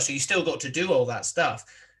Simmer as well. So you still got to do all that stuff.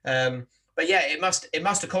 But yeah, it must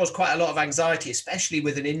have caused quite a lot of anxiety, especially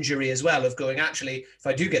with an injury as well, of going, actually, if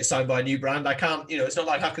I do get signed by a new brand, I can't, you know, it's not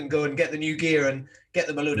like I can go and get the new gear and get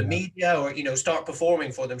them a load of media or, you know, start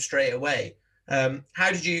performing for them straight away.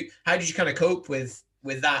 How did you kind of cope with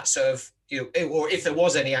that sort of, you know, or if there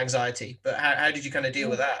was any anxiety, but how did you kind of deal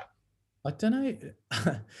with that? I don't know.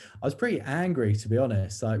 I was pretty angry, to be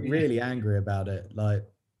honest, like really angry about it. Like,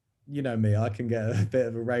 you know me, I can get a bit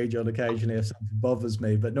of a rage on occasionally if something bothers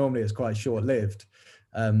me, but normally it's quite short-lived.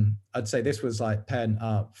 I'd say this was like pent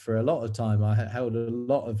up for a lot of time. I held a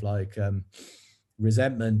lot of like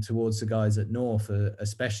resentment towards the guys at North,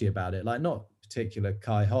 especially about it. Like not particular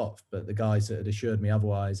Kai Hoff, but the guys that had assured me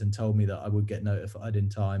otherwise and told me that I would get notified in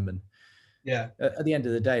time. And yeah, at the end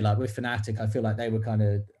of the day, like with Fnatic, I feel like they were kind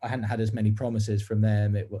of, I hadn't had as many promises from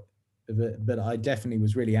them. But I definitely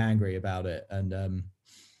was really angry about it. And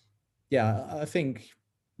yeah, I think,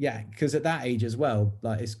 yeah, because at that age as well,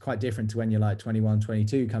 like it's quite different to when you're like 21,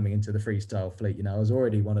 22 coming into the freestyle fleet. You know, I was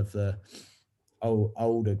already one of the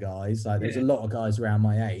older guys. Like there's a lot of guys around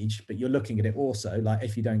my age, but you're looking at it also like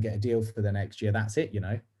if you don't get a deal for the next year, that's it, you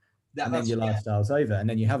know. And then your lifestyle's over, and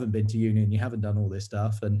then you haven't been to uni and you haven't done all this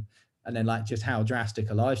stuff, and then like just how drastic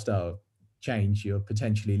a lifestyle change you're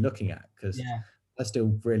potentially looking at. Because I'm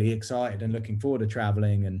still really excited and looking forward to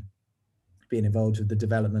traveling and being involved with the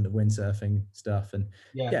development of windsurfing stuff. And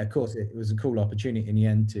of course it was a cool opportunity in the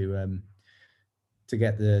end to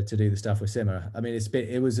get to do the stuff with Simmer. I mean,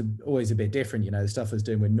 it was always a bit different, you know, the stuff I was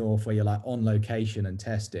doing with North where you're like on location and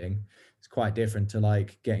testing. It's quite different to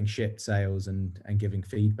like getting shipped sales and giving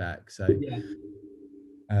feedback. So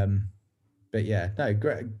but yeah, no,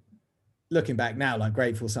 great. Looking back now, like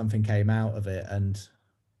grateful something came out of it, and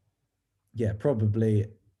yeah, probably,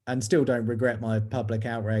 and still don't regret my public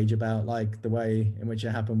outrage about like the way in which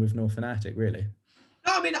it happened with North Fnatic, really.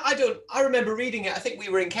 No, I mean, I remember reading it. I think we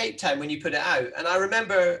were in Cape Town when you put it out, and I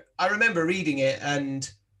remember reading it, and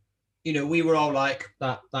you know, we were all like,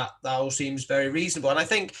 that all seems very reasonable. And I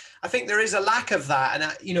think there is a lack of that,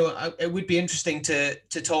 and you know, it would be interesting to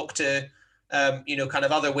talk to you know, kind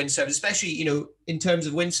of other windsurfers, especially, you know, in terms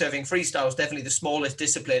of windsurfing, freestyle is definitely the smallest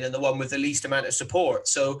discipline and the one with the least amount of support.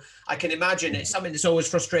 So I can imagine it's something that's always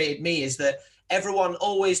frustrated me is that everyone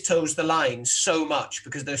always toes the line so much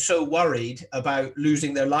because they're so worried about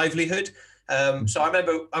losing their livelihood. So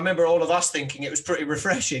I remember all of us thinking it was pretty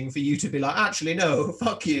refreshing for you to be like, actually, no,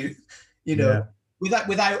 fuck you, you know,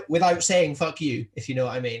 without saying fuck you, if you know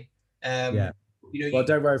what I mean. You know, well,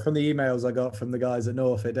 don't worry. From the emails I got from the guys at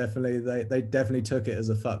North, they definitely took it as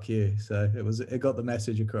a fuck you. So it got the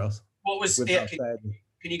message across. What was it?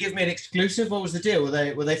 Can you give me an exclusive? What was the deal?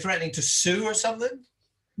 Were they threatening to sue or something?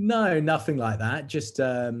 No, nothing like that. Just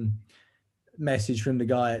message from the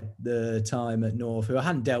guy at the time at North who I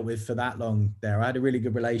hadn't dealt with for that long there. I had a really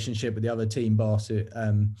good relationship with the other team boss,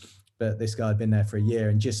 but but this guy had been there for a year,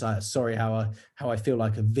 and just like, sorry, how I feel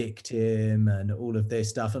like a victim and all of this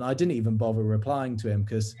stuff. And I didn't even bother replying to him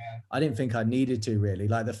because I didn't think I needed to really.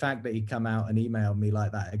 Like the fact that he'd come out and emailed me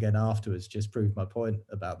like that again afterwards just proved my point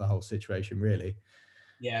about the whole situation, really.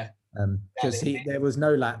 Yeah. Because there was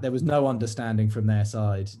no understanding from their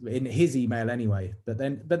side in his email anyway. But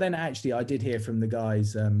then actually I did hear from the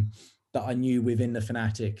guys that I knew within the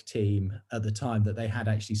Fnatic team at the time that they had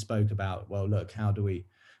actually spoke about, well, look, how do we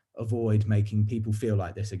avoid making people feel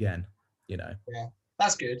like this again? You know? Yeah,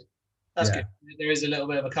 that's good. That's good. There is a little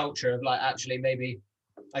bit of a culture of like, actually, maybe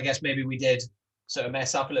we did sort of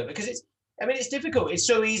mess up a little bit, because it's difficult. It's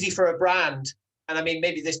so easy for a brand. And I mean,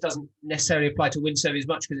 maybe this doesn't necessarily apply to windsurfing as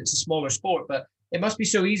much because it's a smaller sport, but it must be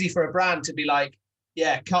so easy for a brand to be like,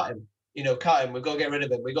 yeah, cut him. We've got to get rid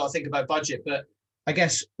of him. We've got to think about budget. But I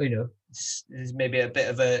guess, this is maybe a bit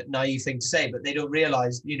of a naive thing to say, but they don't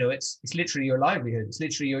realize, it's literally your livelihood. It's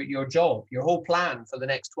literally your job, your whole plan for the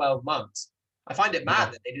next 12 months. I find it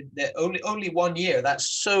mad that they did that only 1 year.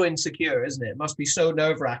 That's so insecure, isn't it? It must be so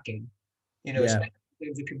nerve-wracking, especially in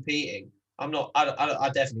terms of competing. I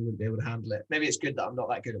definitely wouldn't be able to handle it. Maybe it's good that I'm not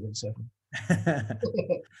that good at windsurfing.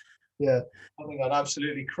 Yeah, I think I'd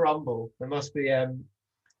absolutely crumble. It must be,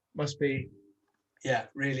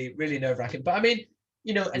 really, really nerve-wracking. But I mean,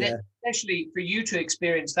 especially for you to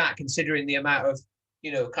experience that, considering the amount of,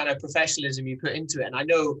 kind of professionalism you put into it. And I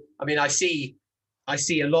see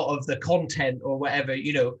a lot of the content or whatever,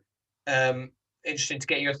 interesting to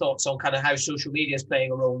get your thoughts on kind of how social media is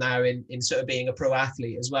playing a role now in sort of being a pro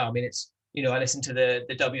athlete as well. I mean, it's, I listen to the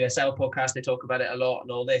WSL podcast, they talk about it a lot and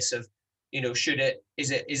all this of,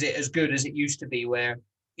 is it as good as it used to be, where,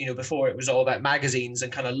 before it was all about magazines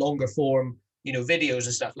and kind of longer form, videos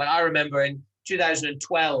and stuff. Like I remember in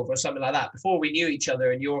 2012 or something like that, before we knew each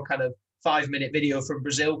other, and your kind of 5-minute video from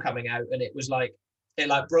Brazil coming out, and it was like, it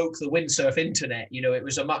like broke the windsurf internet. It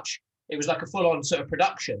was like a full-on sort of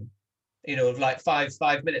production, of like five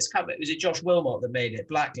minutes. Was it Josh Wilmot that made it?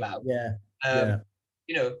 Black Cloud. Yeah.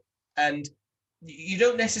 And you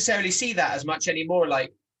don't necessarily see that as much anymore.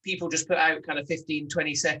 Like people just put out kind of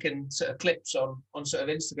 15-20 second sort of clips on sort of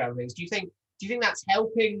Instagram things. Do you think that's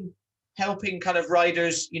helping kind of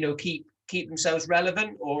riders, keep themselves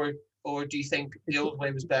relevant, or do you think the old way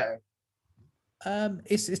was better?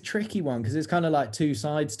 It's a tricky one because it's kind of like two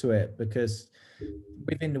sides to it, because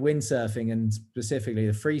within the windsurfing and specifically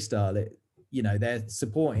the freestyle, they're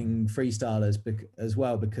supporting freestylers as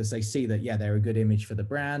well because they see that, they're a good image for the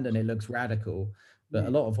brand and it looks radical. But a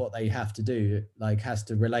lot of what they have to do has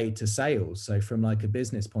to relate to sales. So from like a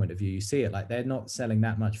business point of view, you see it like they're not selling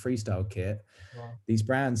that much freestyle kit. Wow. These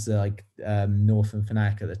brands like North and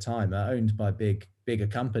Fnac at the time are owned by bigger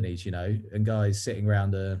companies, and guys sitting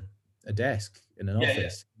around a desk in an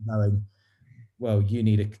office knowing, well,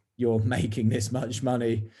 you're making this much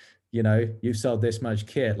money, you've sold this much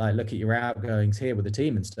kit, like look at your outgoings here with the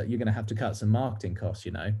team and stuff, you're going to have to cut some marketing costs,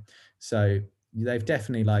 so they've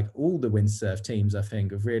definitely, like all the windsurf teams, I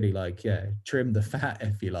think, have really trimmed the fat,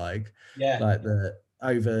 if you like, that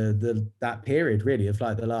period really of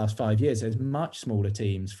like the last 5 years. There's much smaller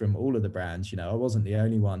teams from all of the brands. I wasn't the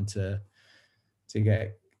only one to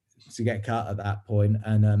get cut at that point,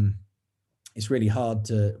 and it's really hard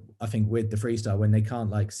to, I think, with the freestyle when they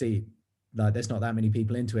can't see, there's not that many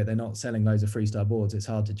people into it, they're not selling loads of freestyle boards, it's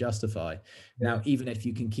hard to justify. Now, even if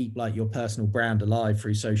you can keep your personal brand alive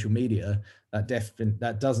through social media,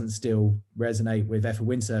 that doesn't still resonate with if a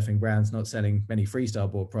windsurfing brand's not selling many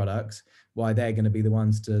freestyle board products, why they're going to be the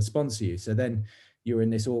ones to sponsor you. So then you're in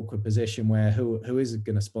this awkward position where who is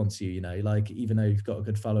going to sponsor you, even though you've got a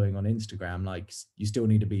good following on Instagram, you still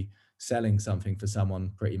need to be selling something for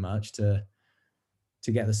someone pretty much to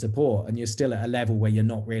get the support, and you're still at a level where you're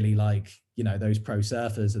not really those pro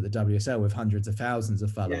surfers at the WSL with hundreds of thousands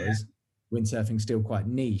of followers. Windsurfing's still quite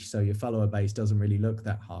niche, so your follower base doesn't really look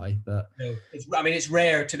that high. But no, it's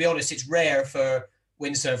rare, to be honest. It's rare for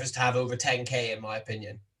windsurfers to have over 10K, in my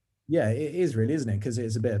opinion. Yeah, it is really, isn't it? Because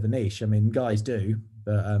it's a bit of a niche. I mean, guys do,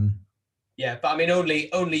 but but I mean,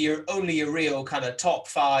 only your real kind of top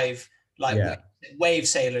five wave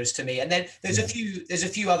sailors to me. And then there's a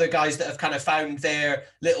few other guys that have kind of found their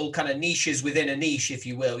little kind of niches within a niche, if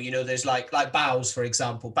you will. There's like Bows, for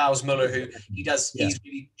example, Bows Muller, who he's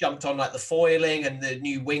really jumped on the foiling and the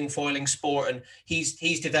new wing foiling sport, and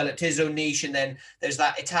he's developed his own niche. And then there's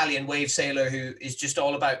that Italian wave sailor who is just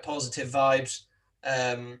all about positive vibes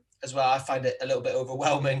as well. I find it a little bit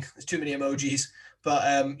overwhelming. There's too many emojis.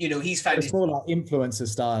 But he's found it's more like influencer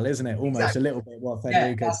style, isn't it? Almost a little bit what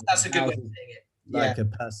Federico. That's a good way of saying it. Like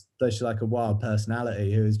a wild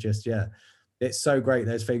personality who is just it's so great.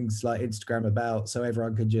 There's things like Instagram about, so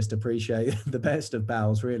everyone can just appreciate the best of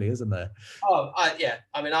Bowles, really, isn't there? Oh, yeah.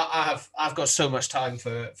 I mean, I've got so much time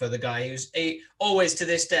for the guy. He always to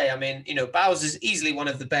this day. I mean, you know, Bowles is easily one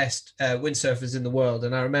of the best windsurfers in the world.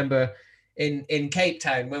 And I remember in Cape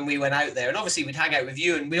Town when we went out there, and obviously we'd hang out with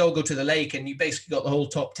you, and we all go to the lake, and you basically got the whole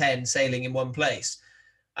top 10 sailing in one place.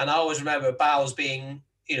 And I always remember Bowles being,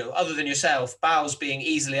 you know, other than yourself, Bowles being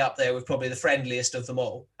easily up there with probably the friendliest of them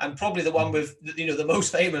all, and probably the one with, you know, the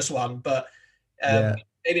most famous one, but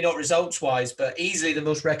maybe not results wise, but easily the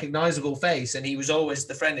most recognizable face. And he was always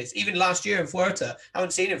the friendliest. Even last year in Fuerta, I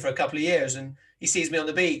haven't seen him for a couple of years, and he sees me on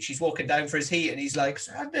the beach. He's walking down for his heat, and he's like,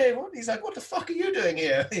 "Sandy, what?" He's like, "What the fuck are you doing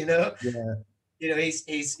here?" You know? Yeah. You know,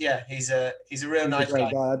 he's a real nice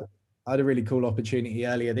guy. I had a really cool opportunity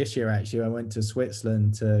earlier this year, actually. I went to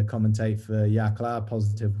Switzerland to commentate for Yakla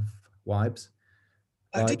Positive Vibes.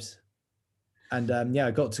 And I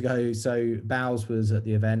got to go. So Bowles was at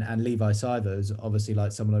the event, and Levi Sivers, obviously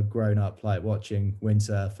like someone I'd grown up like watching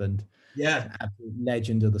windsurf, and absolute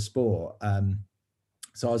legend of the sport.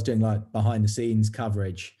 So I was doing like behind the scenes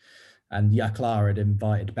coverage, and Yakla had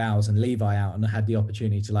invited Bowles and Levi out, and I had the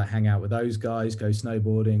opportunity to like hang out with those guys, go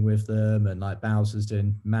snowboarding with them, and like Bowles was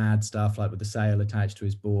doing mad stuff like with the sail attached to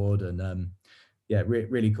his board, and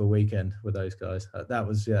really cool weekend with those guys. That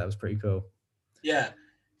was pretty cool. Yeah.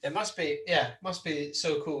 It must be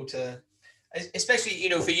so cool to, especially, you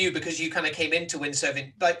know, for you, because you kind of came into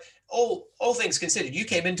windsurfing, like all things considered, you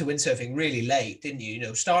came into windsurfing really late, didn't you? You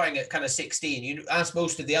know, starting at kind of 16. You asked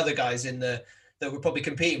most of the other guys that were probably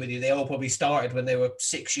competing with you, they all probably started when they were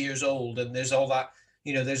 6 years old. And there's all that,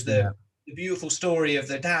 you know, there's the beautiful story of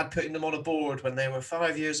their dad putting them on a board when they were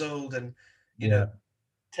 5 years old, and you know,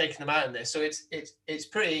 taking them out in this. So it's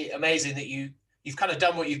pretty amazing that you've kind of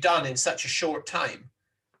done what you've done in such a short time.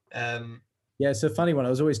 It's a funny one. I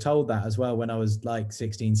was always told that as well when I was like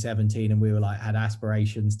 16, 17, and we were like had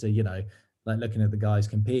aspirations to, you know, like looking at the guys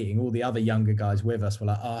competing. All the other younger guys with us were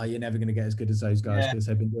like, "Oh, you're never going to get as good as those guys because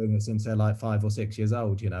they've been doing it since they're like 5 or 6 years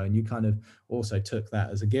old," you know. And you kind of also took that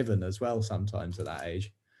as a given as well sometimes at that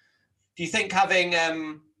age. Do you think having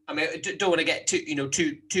I mean, I don't want to get too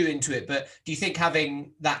into it, but do you think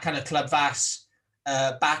having that kind of Club Vass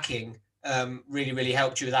backing really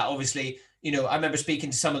helped you with that? Obviously, you know, I remember speaking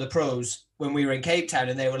to some of the pros when we were in Cape Town,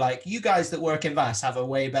 and they were like, "You guys that work in Vass have a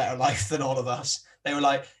way better life than all of us." They were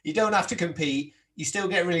like, "You don't have to compete. You still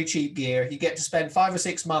get really cheap gear. You get to spend 5 or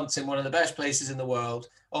 6 months in one of the best places in the world.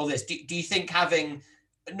 All this." Do you think having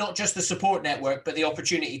not just the support network, but the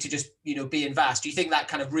opportunity to just, you know, be in Vass, do you think that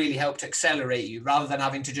kind of really helped accelerate you rather than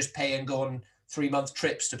having to just pay and go on 3-month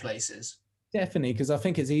trips to places? Definitely, because I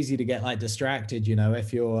think it's easy to get like distracted, you know,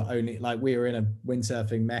 if you're only like, we were in a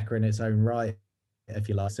windsurfing mecca in its own right, if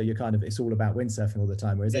you like. So you're kind of, it's all about windsurfing all the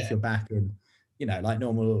time. Whereas if you're back in, you know, like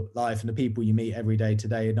normal life and the people you meet every day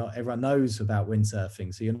today, not everyone knows about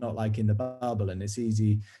windsurfing. So you're not like in the bubble, and it's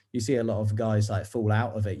easy. You see a lot of guys like fall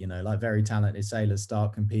out of it, you know, like very talented sailors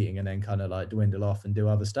start competing and then kind of like dwindle off and do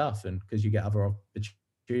other stuff. And because you get other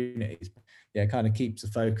opportunities. Yeah, kind of keeps the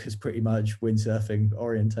focus pretty much windsurfing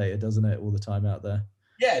orientated, doesn't it, all the time out there?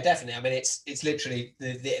 Yeah, definitely. I mean, it's literally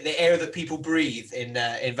the air that people breathe in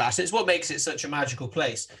Vass. It's what makes it such a magical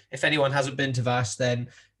place. If anyone hasn't been to Vass, then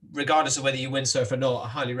regardless of whether you windsurf or not, I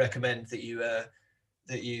highly recommend that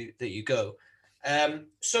you go.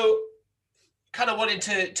 So, kind of wanted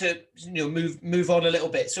to you know move on a little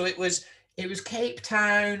bit. So it was Cape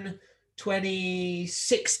Town.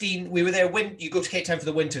 2016, we were there when you go to Cape Town for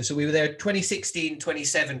the winter. So we were there 2016,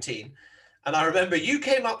 2017. And I remember you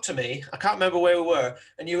came up to me, I can't remember where we were,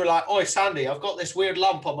 and you were like, "Oi, Sandy, I've got this weird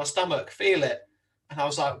lump on my stomach, feel it." And I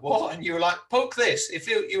was like, "What?" And you were like, "Poke this."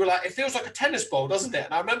 You were like, "It feels like a tennis ball, doesn't it?"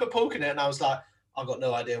 And I remember poking it, and I was like, "I've got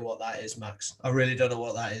no idea what that is, Max. I really don't know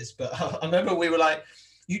what that is." But I remember we were like,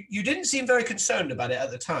 you didn't seem very concerned about it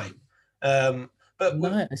at the time. But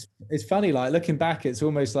no, it's funny, like looking back, it's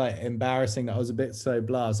almost like embarrassing that I was a bit so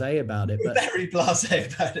blasé about it. But very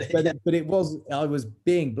blasé about it. But it was, I was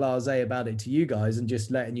being blasé about it to you guys and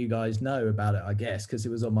just letting you guys know about it, I guess, because it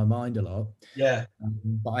was on my mind a lot. Yeah.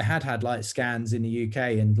 But I had like scans in the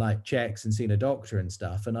UK and like checks and seen a doctor and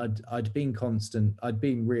stuff, and I'd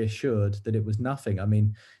been reassured that it was nothing. I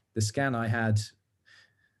mean, the scan I had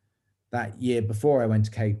that year before I went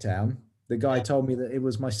to Cape Town, the guy told me that it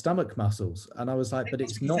was my stomach muscles, and I was like, "But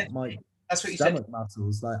it's not my stomach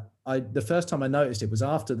muscles." Like the first time I noticed it was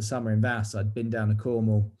after the summer in Vass. I'd been down to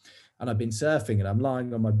Cornwall, and I'd been surfing, and I'm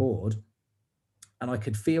lying on my board, and I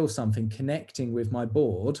could feel something connecting with my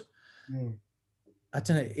board. I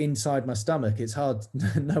don't know, inside my stomach. It's hard.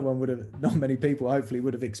 Not many people hopefully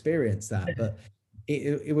would have experienced that, but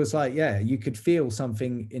it was like, yeah, you could feel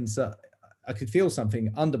something inside. I could feel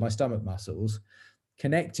something under my stomach muscles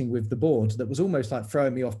connecting with the board that was almost like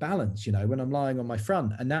throwing me off balance, you know, when I'm lying on my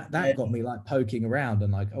front. And that got me like poking around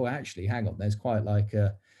and like, oh, actually, hang on, there's quite like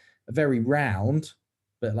a very round,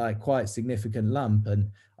 but like quite significant lump. And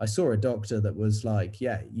I saw a doctor that was like,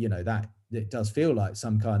 yeah, you know, that it does feel like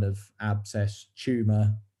some kind of abscess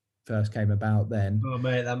tumor first came about then. Oh,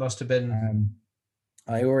 mate, that must have been.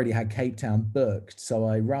 I already had Cape Town booked, so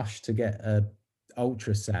I rushed to get a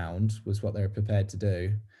ultrasound, was what they were prepared to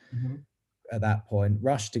do. Mm-hmm. At that point,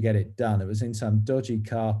 rushed to get it done. It was in some dodgy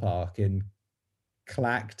car park in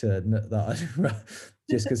Clacton that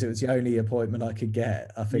just because it was the only appointment I could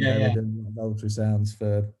get. I think they were doing ultrasounds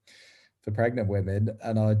for pregnant women,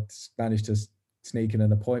 and I managed to sneak in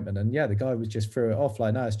an appointment. And yeah, the guy was just threw it off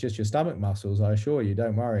like, no, it's just your stomach muscles. I assure you,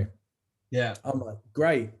 don't worry. Yeah, I'm like,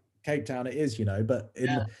 great, Cape Town it is, you know. But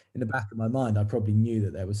in the back of my mind, I probably knew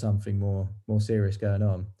that there was something more serious going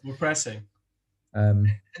on, more pressing. And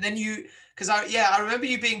then because I remember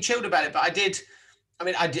you being chilled about it, but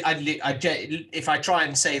if I try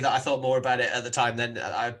and say that I thought more about it at the time, then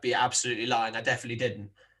I'd be absolutely lying. I definitely didn't.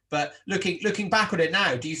 But looking back on it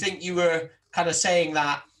now, do you think you were kind of saying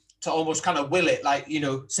that to almost kind of will it, like, you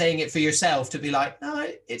know, saying it for yourself to be like, no,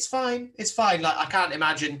 it's fine. Like, I can't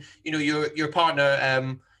imagine, you know, your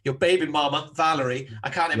partner, your baby mama, Valerie, I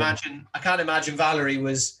can't imagine Valerie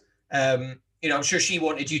was, you know, I'm sure she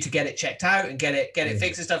wanted you to get it checked out and get it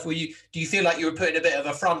fixed and stuff. Do you feel like you were putting a bit of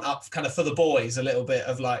a front up kind of for the boys, a little bit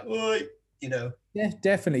of like, you know? Yeah,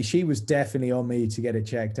 definitely. She was definitely on me to get it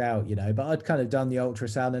checked out, you know, but I'd kind of done the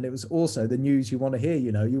ultrasound, and it was also the news you want to hear,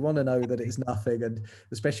 you know, you want to know that it's nothing. And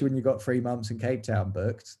especially when you got 3 months in Cape Town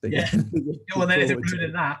booked. You want anything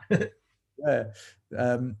than that.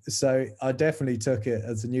 Yeah. So I definitely took it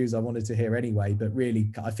as the news I wanted to hear anyway, but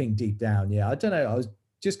really, I think deep down, I don't know, I was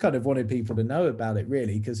just kind of wanted people to know about it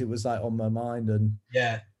really, because it was like on my mind.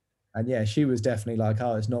 And she was definitely like,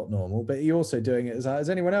 oh, it's not normal. But you're also doing it as like, has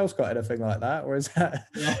anyone else got anything like that, or is that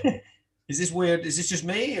is this weird, is this just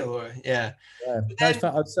me, or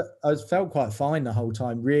I felt quite fine the whole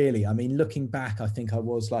time, really. I mean, looking back, I think I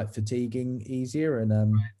was like fatiguing easier.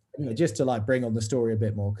 And just to like bring on the story a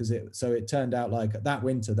bit more, because it turned out like that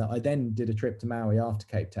winter that I then did a trip to Maui after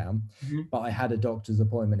Cape Town, but I had a doctor's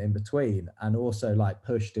appointment in between, and also like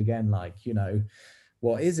pushed again, like, you know,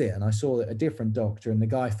 what is it? And I saw a different doctor, and the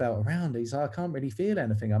guy felt around. He's like, I can't really feel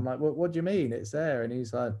anything. I'm like, what do you mean? It's there. And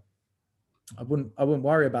he's like, I wouldn't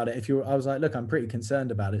worry about it I was like, look, I'm pretty concerned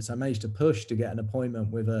about it. So I managed to push to get an appointment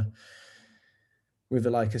with a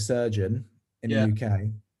like a surgeon in the UK.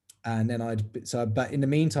 And then but in the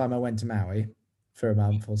meantime, I went to Maui for a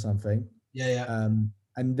month or something. And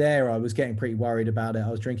there I was getting pretty worried about it. I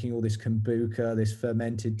was drinking all this kombucha, this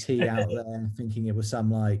fermented tea out there, thinking it was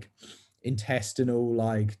some like intestinal,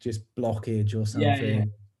 like just blockage or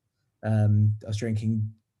something. I was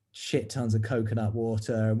drinking shit tons of coconut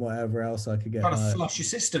water and whatever else I could get. Trying to flush your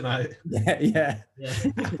system out.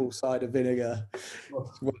 Apple cider vinegar,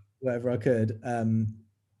 whatever I could.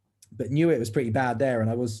 But knew it was pretty bad there, and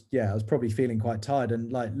I was probably feeling quite tired.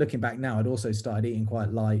 And like looking back now, I'd also started eating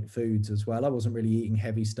quite light foods as well. I wasn't really eating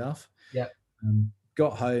heavy stuff.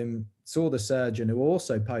 Got home, saw the surgeon, who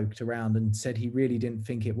also poked around and said he really didn't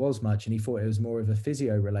think it was much, and he thought it was more of a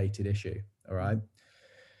physio-related issue. All right.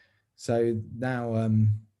 So now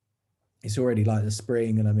it's already like the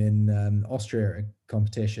spring, and I'm in Austria at a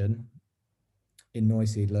competition in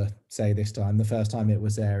Neusiedler, say this time. The first time it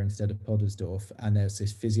was there instead of Poddersdorf, and there's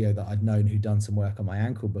this physio that I'd known who'd done some work on my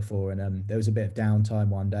ankle before, and there was a bit of downtime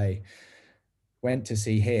one day. Went to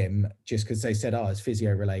see him just because they said, oh, it's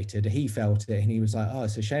physio related. He felt it, and he was like, oh,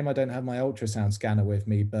 it's a shame I don't have my ultrasound scanner with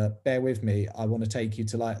me, but bear with me, I want to take you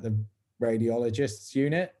to like the radiologist's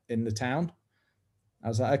unit in the town. I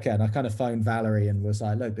was like, okay. And I kind of phoned Valerie and was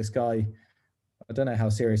like, look, this guy, I don't know how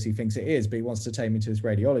serious he thinks it is, but he wants to take me to his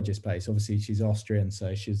radiologist place. Obviously she's Austrian,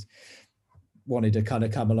 so she's wanted to kind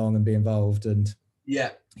of come along and be involved and hear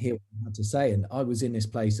what I had to say. And I was in this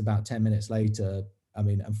place about 10 minutes later.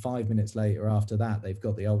 And 5 minutes later after that, they've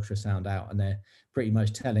got the ultrasound out, and they're pretty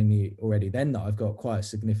much telling me already then that I've got quite a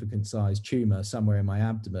significant sized tumor somewhere in my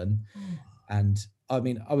abdomen. And I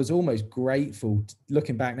was almost grateful,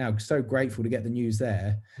 looking back now, so grateful to get the news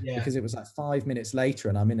there, because it was like 5 minutes later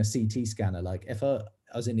and I'm in a CT scanner. Like if I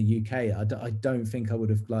was in the UK, I don't think I would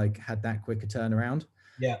have like had that quick a turnaround.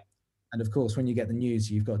 And of course, when you get the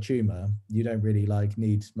news you've got a tumor, you don't really like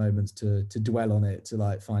need moments to dwell on it to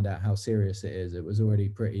like find out how serious it is. It was already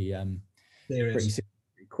pretty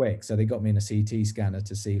quick. So they got me in a CT scanner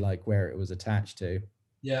to see like where it was attached to.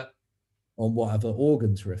 on what other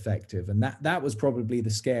organs were effective. And that was probably the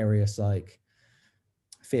scariest, like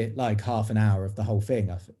half an hour of the whole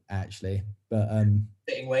thing, actually. But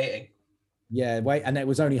waiting. Yeah, wait, and it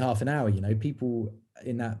was only half an hour. People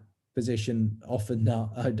in that position often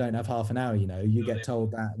don't have half an hour. You get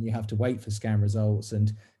told that, and you have to wait for scan results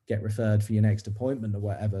and get referred for your next appointment or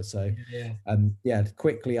whatever. So,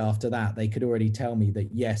 quickly after that, they could already tell me that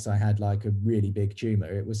yes, I had like a really big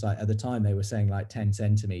tumor. It was like, at the time they were saying like 10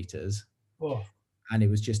 centimeters. Oh. And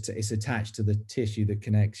it's attached to the tissue that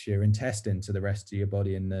connects your intestine to the rest of your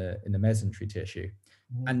body in the mesentery tissue,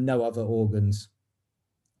 and no other organs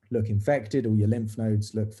look infected. All your lymph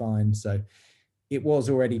nodes look fine. So it was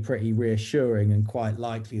already pretty reassuring and quite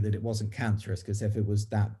likely that it wasn't cancerous, because if it was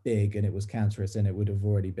that big and it was cancerous, then they would have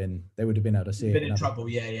been able to see it. Been in trouble.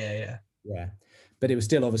 Yeah. But it was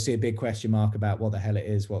still obviously a big question mark about what the hell it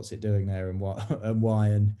is, what's it doing there, and what and why,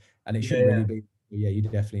 and it shouldn't really be. You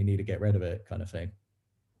definitely need to get rid of it, kind of thing.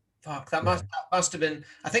 Fuck, that must have been.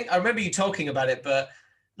 I think I remember you talking about it, but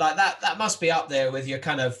like that must be up there with your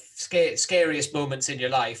kind of scariest moments in your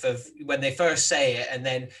life, of when they first say it, and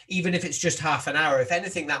then even if it's just half an hour, if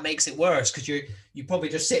anything, that makes it worse, because you're probably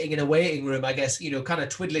just sitting in a waiting room, I guess, kind of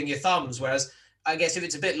twiddling your thumbs. Whereas I guess if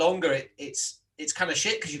it's a bit longer, it's kind of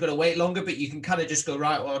shit, because you've got to wait longer, but you can kind of just go,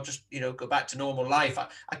 right, well, I'll just go back to normal life.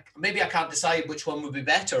 Maybe I can't decide which one would be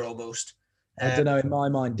better almost. I don't know. In my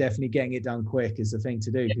mind, definitely getting it done quick is the thing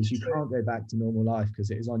to do, because you can't go back to normal life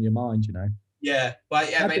because it is on your mind, Yeah, well,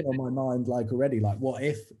 yeah, it's been on my mind like already, like what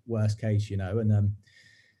if worst case, and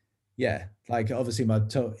like obviously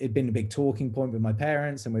it'd been a big talking point with my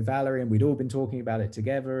parents and with Valerie, and we'd all been talking about it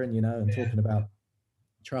together, and and talking about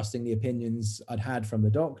trusting the opinions I'd had from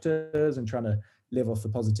the doctors and trying to live off the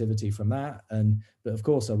positivity from that. But of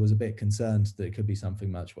course I was a bit concerned that it could be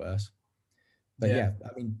something much worse. But I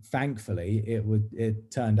mean, thankfully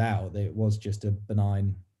it turned out that it was just a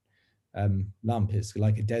benign lump. It's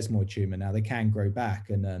like a desmoid tumor. Now they can grow back,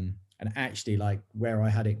 and actually, like where I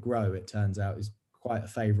had it grow, it turns out is quite a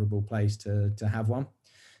favorable place to have one.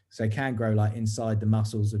 So they can grow like inside the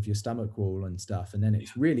muscles of your stomach wall and stuff, and then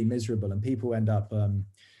it's really miserable, and people end up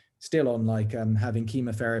still on like having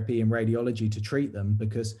chemotherapy and radiology to treat them,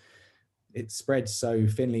 because it spreads so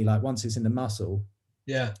thinly. Like once it's in the muscle,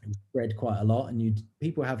 it spread quite a lot, and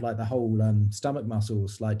people have like the whole stomach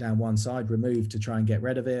muscles like down one side removed to try and get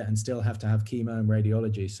rid of it, and still have to have chemo and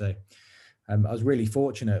radiology. So I was really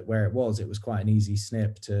fortunate where it was quite an easy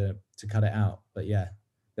snip to cut it out. But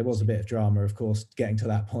there was a bit of drama, of course, getting to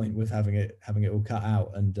that point with having it all cut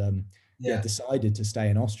out, and decided to stay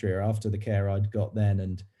in Austria after the care I'd got then,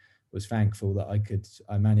 and was thankful that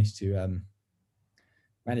I managed to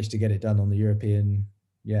get it done on the European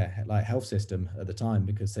like health system at the time,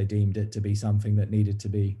 because they deemed it to be something that needed to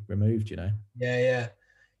be removed. I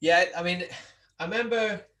mean, I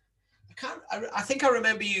remember, I think I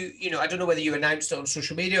remember you, I don't know whether you announced it on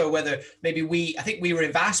social media or whether maybe I think we were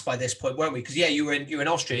in Vass by this point, weren't we? Because you were in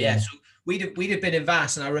Austria. So we'd have been in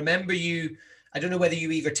Vass, and I remember you, I don't know whether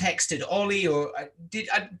you either texted Ollie or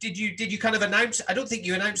did you kind of announce? I don't think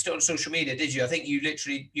you announced it on social media, did you? I think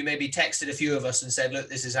you maybe texted a few of us and said, look,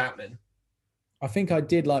 this is happening. I think I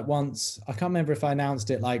did, like once. I can't remember if I announced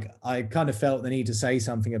it. Like I kind of felt the need to say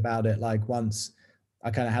something about it. Like once I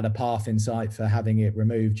kind of had a path in sight for having it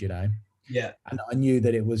removed, Yeah. And I knew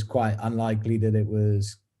that it was quite unlikely that it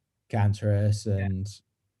was cancerous and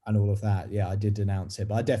all of that. Yeah, I did announce it,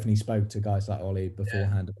 but I definitely spoke to guys like Ollie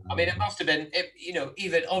beforehand. I mean, it must have been,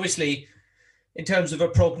 even obviously in terms of a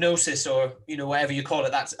prognosis or, whatever you call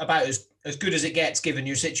it, that's about as good as it gets given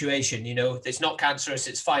your situation. It's not cancerous,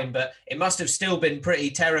 it's fine, but it must have still been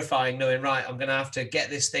pretty terrifying knowing, right, I'm going to have to get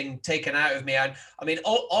this thing taken out of me. And I mean,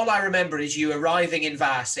 all I remember is you arriving in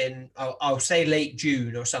Vass in, I'll say late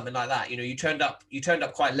June or something like that. You turned up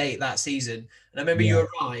quite late that season. And I remember you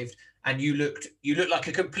arrived and you looked like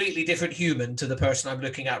a completely different human to the person I'm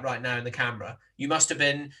looking at right now in the camera. You must have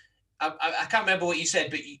been, I can't remember what you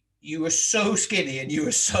said, but you were so skinny and you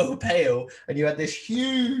were so pale, and you had this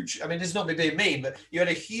huge, I mean, this is not me being mean, but you had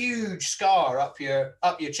a huge scar up your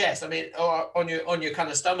chest. I mean, or on your kind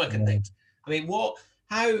of stomach and things. I mean,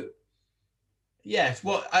 I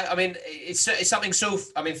mean, it's something so,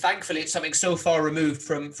 I mean, thankfully it's something so far removed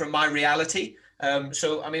from my reality.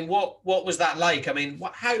 So, I mean, what was that like? I mean,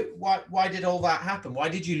 why did all that happen? Why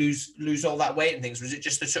did you lose all that weight and things? Was it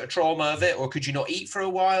just the sort of trauma of it, or could you not eat for a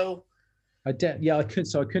while? I could.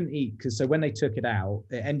 So I couldn't eat, because so when they took it out,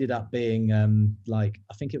 it ended up being like,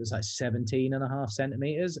 I think it was like 17.5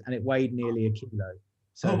 centimeters, and it weighed nearly a kilo.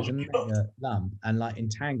 So it was a mega lump, and like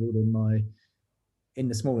entangled in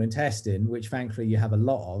the small intestine, which thankfully you have a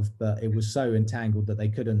lot of, but it was so entangled that they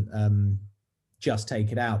couldn't just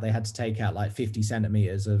take it out. They had to take out like 50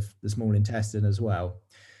 centimeters of the small intestine as well.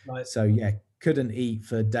 Right. So yeah, couldn't eat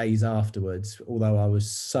for days afterwards, although I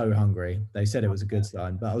was so hungry. They said it was a good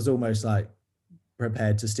sign, but I was almost like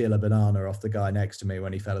prepared to steal a banana off the guy next to me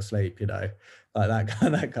when he fell asleep, you know, like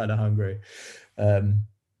that kind of hungry.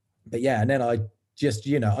 But yeah, and then I just,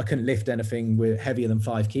 you know, I couldn't lift anything with heavier than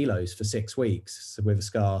 5 kilos for 6 weeks with a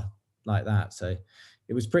scar like that. So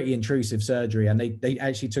it was pretty intrusive surgery, and they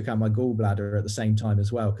actually took out my gallbladder at the same time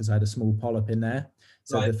as well, because I had a small polyp in there.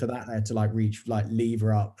 So Right. for that, I had to like reach, like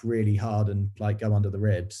lever up really hard and like go under the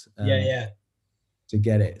ribs. Yeah. To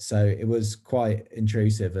get it. So it was quite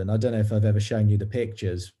intrusive. And I don't know if I've ever shown you the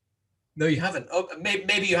pictures. No, you haven't. Oh,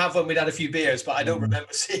 maybe you have when we'd had a few beers, but I don't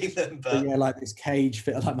remember seeing them. But yeah, like this cage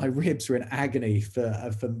fit, like my ribs were in agony for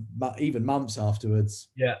even months afterwards.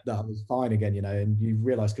 Yeah, that I was fine again, you know. And you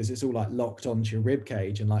realise, because it's all like locked onto your rib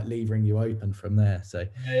cage and like levering you open from there. So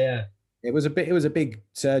yeah. It was a big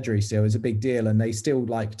surgery still. It was a big deal, and they still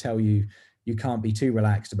like tell you can't be too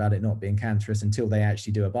relaxed about it not being cancerous until they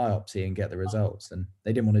actually do a biopsy and get the results. And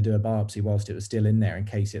they didn't want to do a biopsy whilst it was still in there, in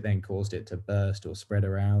case it then caused it to burst or spread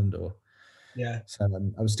around. Or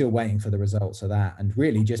so I was still waiting for the results of that, and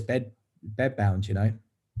really just bed bound, you know,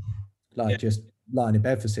 like just lying in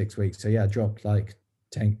bed for 6 weeks. So yeah, I dropped like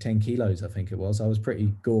 10 kilos, I think it was. I was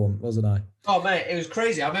pretty gaunt, wasn't I? Oh mate, it was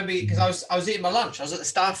crazy. I remember because I was eating my lunch. I was at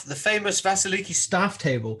the famous Vasiliki staff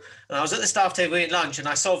table, and I was at the staff table eating lunch, and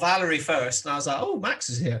I saw Valerie first, and I was like, "Oh, Max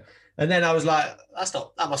is here." And then I was like,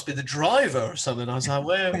 that must be the driver or something. I was like,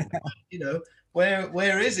 where, you know,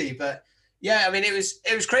 where is he? But yeah, I mean, it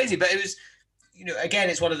was crazy, but it was, you know, again,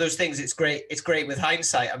 it's one of those things. It's great with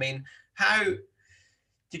hindsight. I mean, how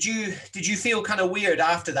did you feel kind of weird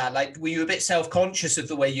after that? Like, were you a bit self-conscious of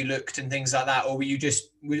the way you looked and things like that? Or were you just,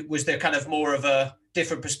 was there kind of more of a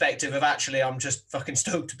different perspective of, actually, I'm just fucking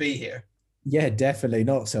stoked to be here? Yeah, definitely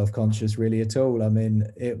not self-conscious really at all. I mean,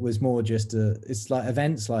 it was more just it's like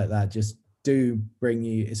events like that just do bring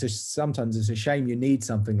you, sometimes it's a shame you need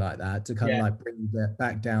something like that to kind of like bring you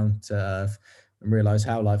back down to earth and realize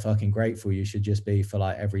how like fucking grateful you should just be for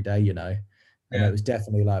like every day, you know. And it was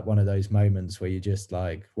definitely like one of those moments where you just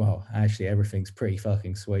like, well, actually everything's pretty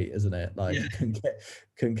fucking sweet, isn't it? Like,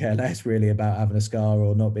 couldn't care less really about having a scar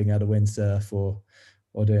or not being able to windsurf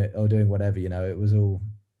or doing whatever, you know. It was all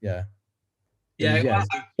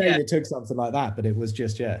it took something like that, but it was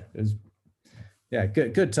just it was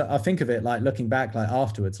good I think of it like looking back, like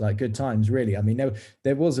afterwards, like good times really. I mean,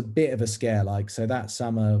 there was a bit of a scare, like, so that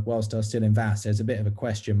summer whilst I was still in VAS, there's a bit of a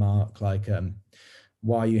question mark, like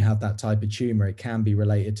why you have that type of tumor. It can be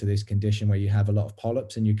related to this condition where you have a lot of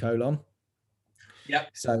polyps in your colon.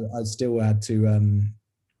 So I still had to and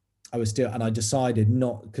I decided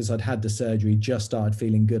not, because I'd had the surgery, just started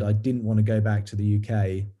feeling good, I didn't want to go back to the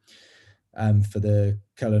UK for the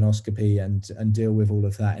colonoscopy and deal with all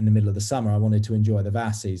of that in the middle of the summer. I wanted to enjoy the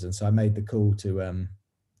VAS season, so I made the call to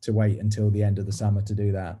wait until the end of the summer to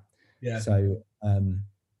do that. So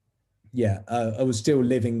I was still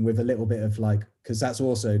living with a little bit of like, because that's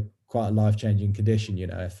also quite a life-changing condition, you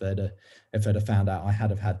know, if I'd have found out I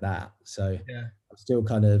had that. So I'm still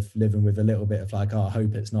kind of living with a little bit of like, oh, I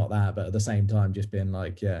hope it's not that, but at the same time just being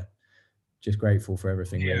like, just grateful for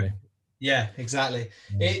everything really. Yeah, exactly.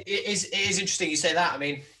 It is interesting you say that. I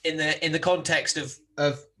mean, in the context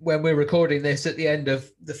of when we're recording this at the end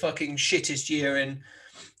of the fucking shittest year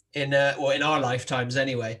in our lifetimes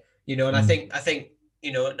anyway, you know, and I think,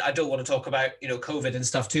 you know, I don't want to talk about, you know, COVID and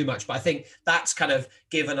stuff too much, but I think that's kind of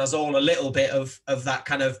given us all a little bit of that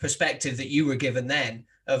kind of perspective that you were given then,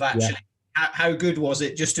 of actually how good was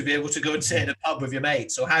it just to be able to go and sit in a pub with your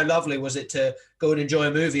mates, or how lovely was it to go and enjoy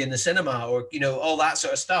a movie in the cinema, or, you know, all that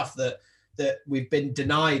sort of stuff that we've been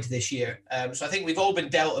denied this year. So I think we've all been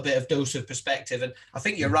dealt a bit of dose of perspective, and I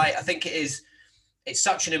think you're right. I think it's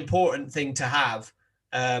such an important thing to have.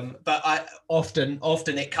 But often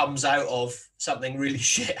it comes out of something really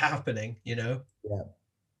shit happening, you know?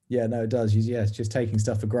 Yeah, no, it does. It's just taking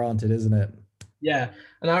stuff for granted, isn't it? Yeah.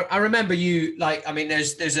 And I remember you, like, I mean,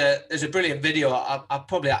 there's a brilliant video. I'll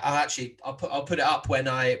put it up when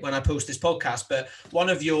I post this podcast, but one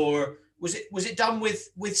of your, was it done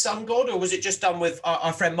with Sun God, or was it just done with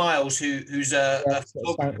our friend Miles, who's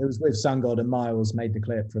it was with Sun God, and Miles made the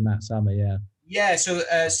clip from that summer. Yeah, so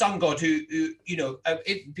Sun God, who you know,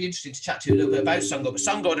 it'd be interesting to chat to you a little bit about Sun God. But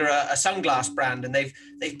Sun God are a sunglass brand, and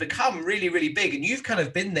they've become really, really big. And you've kind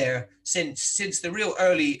of been there since the real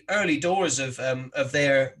early doors of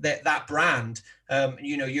that brand.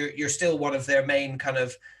 You know, you're still one of their main kind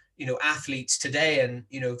of, you know, athletes today, and,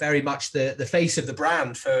 you know, very much the face of the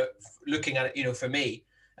brand for looking at it, you know, for me.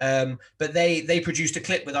 But they produced a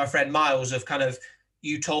clip with our friend Miles of kind of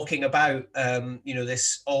you talking about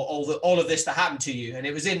this all of this that happened to you, and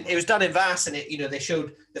it was done in Vass, and they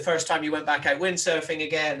showed the first time you went back out windsurfing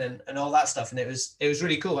again and all that stuff, and it was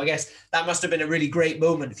really cool. I guess that must have been a really great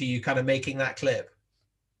moment for you, kind of making that clip.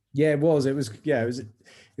 Yeah, it was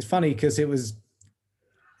it's funny because it was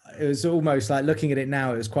almost like, looking at it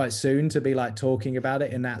now, it was quite soon to be like talking about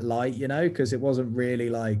it in that light, because it wasn't really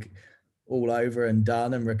like all over and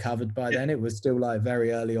done and recovered by then. It was still like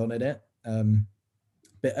very early on in it.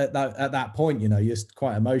 But at that point, you're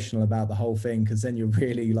quite emotional about the whole thing, because then you're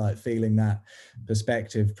really like feeling that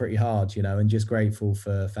perspective pretty hard, and just grateful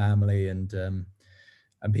for family and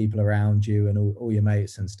people around you and all your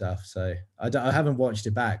mates and stuff. So I haven't watched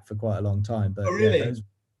it back for quite a long time, but really?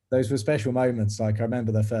 Those were special moments. Like, I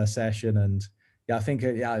remember the first session, and I think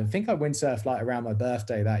I windsurfed like around my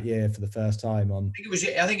birthday that year for the first time.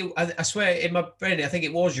 I swear in my brain, I think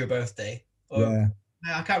it was your birthday. Yeah.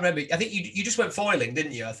 I can't remember. I think you just went foiling,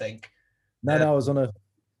 didn't you? I think. No, I was on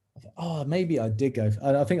maybe I did go.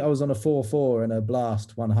 I think I was on a 4.4 and a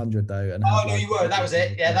blast 100 though. And no, you were. That was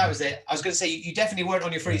it. Yeah, that was it. I was going to say you definitely weren't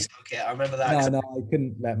on your freestyle kit. I remember that. No, I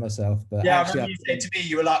couldn't let myself. But yeah, actually, I remember you said to me,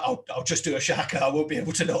 you were like, "I'll just do a shaka. I won't be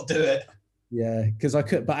able to not do it." Yeah, because I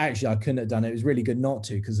could, but actually I couldn't have done it. It was really good not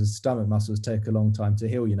to, because the stomach muscles take a long time to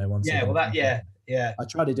heal. Once. Yeah, well, yeah. I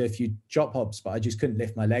tried to do a few chop hops, but I just couldn't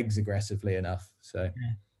lift my legs aggressively enough. So.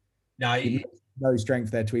 Yeah. No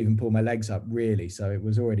strength there to even pull my legs up, really. So it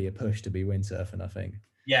was already a push to be windsurfing, I think.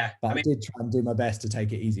 Yeah. But I did try and do my best to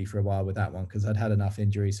take it easy for a while with that one, because I'd had enough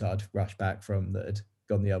injuries, so I'd rushed back from that had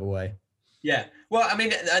gone the other way. Yeah. Well, I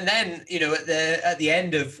mean, and then, at the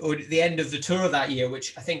end of the tour of that year,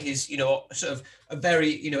 which I think is, sort of a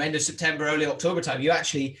very, end of September, early October time, you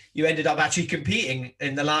ended up actually competing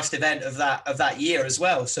in the last event of that year as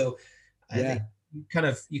well. So I think you kind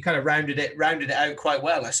of rounded it out quite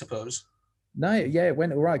well, I suppose. No, yeah, it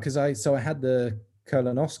went all right, because I had the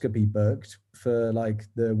colonoscopy booked for like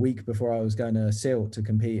the week before I was going to Silt to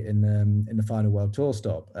compete in the final World Tour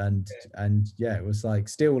stop, and it was like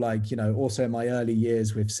still like, also in my early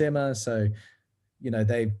years with Simmer, so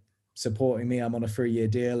they supporting me. I'm on a 3-year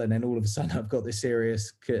deal, and then all of a sudden I've got this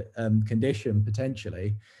serious condition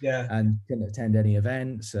potentially, and couldn't attend any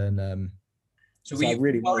events, and so I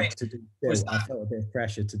really wanted to do Silt. I felt a bit of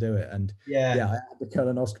pressure to do it, and I had the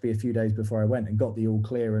colonoscopy a few days before I went and got the all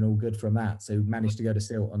clear and all good from that. So managed to go to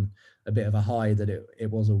Silt on a bit of a high that it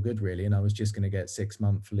was all good really, and I was just going to get 6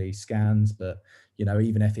 monthly scans, but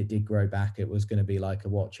even if it did grow back, it was going to be like a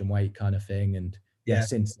watch and wait kind of thing. And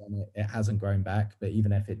since then it hasn't grown back, but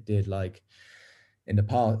even if it did, like in the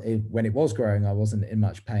past, when it was growing, I wasn't in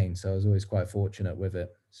much pain, so I was always quite fortunate with it.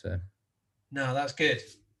 So no, that's good.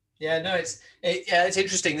 Yeah, no, it's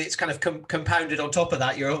interesting. It's kind of compounded on top of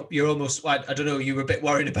that. You're almost, I don't know, you were a bit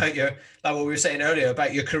worried about like what we were saying earlier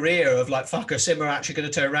about your career of like, fuck, are Simmer actually going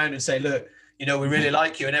to turn around and say, look, we really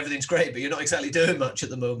like you and everything's great, but you're not exactly doing much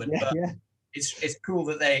at the moment. It's cool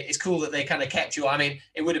that they kind of kept you. I mean,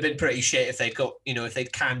 it would have been pretty shit if they'd got, if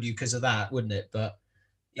they'd canned you because of that, wouldn't it? But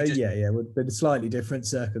it would have been slightly different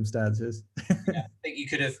circumstances. I think you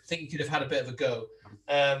could have had a bit of a go.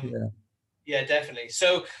 Yeah, definitely.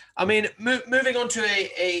 So, I mean, moving on to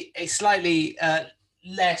a slightly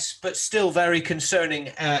less, but still very concerning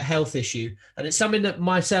health issue. And it's something that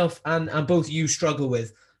myself and both you struggle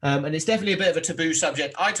with. And it's definitely a bit of a taboo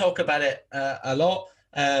subject. I talk about it a lot.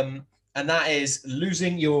 And that is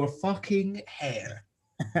losing your fucking hair.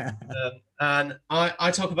 And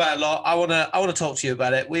I talk about it a lot. I want to talk to you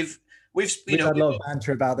about it. We've had a lot of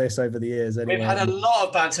banter about this over the years. Anyway. We've had a lot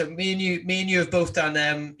of banter. Me and you have both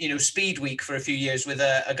done Speed Week for a few years with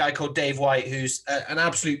a guy called Dave White, who's an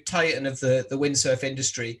absolute titan of the windsurf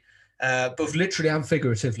industry, both literally and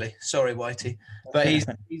figuratively. Sorry, Whitey, but he's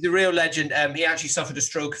a real legend. He actually suffered a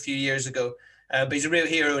stroke a few years ago. But he's a real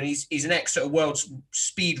hero, and he's an ex world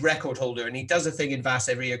speed record holder, and he does a thing in Vass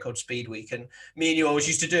every year called Speed Week. And me and you always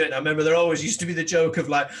used to do it. And I remember there always used to be the joke of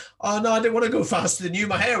like, "Oh no, I didn't want to go faster than you.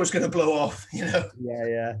 My hair was going to blow off." Yeah.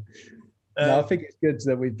 No, I think it's good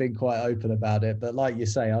that we've been quite open about it. But like you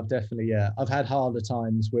say, I've definitely I've had harder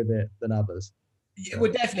times with it than others. Yeah,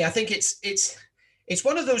 well, definitely. I think it's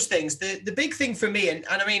one of those things. The big thing for me, and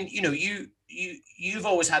I mean, you've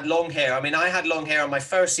always had long hair. I mean, I had long hair on my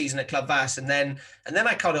first season at Club Vass, and then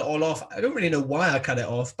I cut it all off. I don't really know why I cut it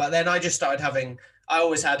off, but then I just started having. I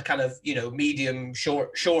always had kind of medium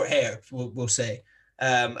short hair, we'll say,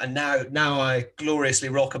 and now I gloriously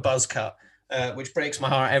rock a buzz cut, which breaks my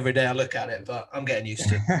heart every day I look at it, but I'm getting used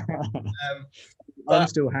to it. I'm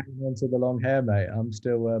still hanging on to the long hair, mate. I'm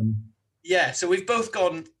still. Yeah, so we've both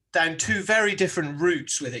gone down two very different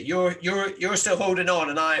routes with it. You're still holding on,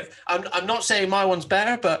 and I'm not saying my one's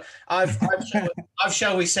better, but I've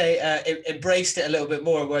shall we say embraced it a little bit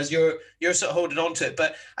more, whereas you're sort of holding on to it.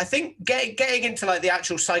 But I think getting into like the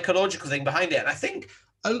actual psychological thing behind it, and I think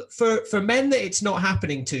for men that it's not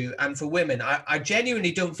happening to, and for women, I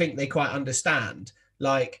genuinely don't think they quite understand.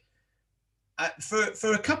 Like for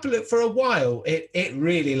a while, it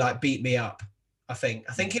really like beat me up. I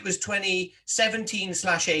think it was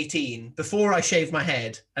 2017/18 before I shaved my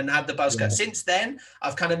head and had the buzz cut. Since then,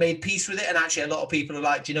 I've kind of made peace with it. And actually, a lot of people are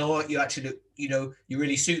like, do you know what? You actually look, you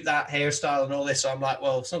really suit that hairstyle and all this. So I'm like,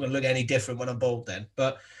 well, it's not going to look any different when I'm bald then.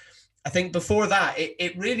 But I think before that,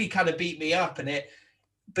 it really kind of beat me up. And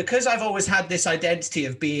because I've always had this identity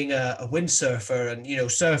of being a windsurfer and,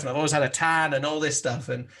 surfing, I've always had a tan and all this stuff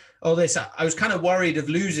and all this. I was kind of worried of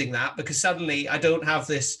losing that because suddenly I don't have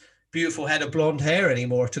this beautiful head of blonde hair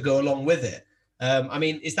anymore to go along with it. I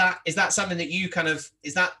mean, is that something that you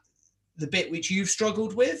is that the bit which you've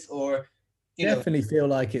struggled with, or definitely feel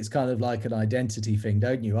like it's kind of like an identity thing,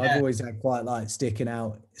 don't you? I've always had quite like sticking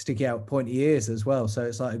out pointy ears as well, so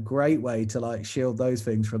it's like a great way to like shield those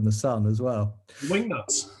things from the sun as well. Wing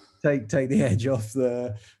nuts take the edge off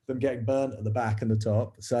them getting burnt at the back and the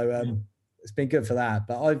top. So it's been good for that.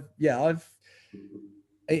 But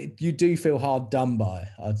you do feel hard done by,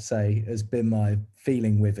 I'd say, has been my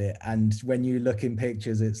feeling with it. And when you look in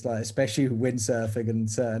pictures, it's like, especially windsurfing and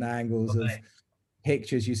certain angles of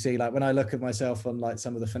pictures you see, like when I look at myself on like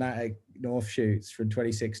some of the Fanatic North shoots from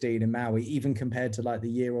 2016 in Maui, even compared to like the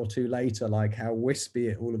year or two later, like how wispy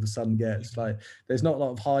it all of a sudden gets. Like there's not a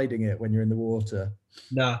lot of hiding it when you're in the water.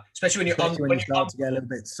 No, especially when you start to get a little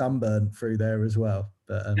bit sunburned through there as well.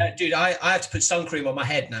 But dude, I have to put sun cream on my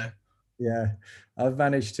head now. Yeah, I've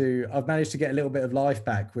managed to get a little bit of life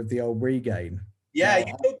back with the old Regain. Yeah,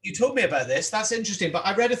 you told me about this. That's interesting. But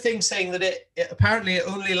I read a thing saying that it apparently it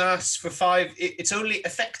only lasts for it's only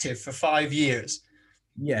effective for 5 years.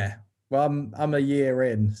 Yeah. Well, I'm a year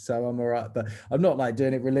in, so I'm all right. But I'm not like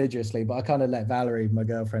doing it religiously, but I kind of let Valerie, my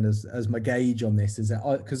girlfriend, as my gauge on this, is that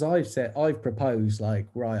because I've proposed like,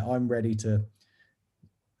 right, I'm ready to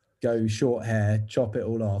go short hair, chop it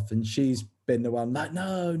all off. And she's been the one like,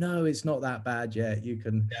 no, it's not that bad yet. You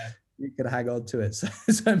can hang on to it.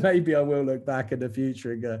 So maybe I will look back in the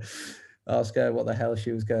future and go, ask her what the hell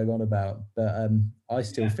she was going on about. But I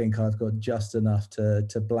still think I've got just enough to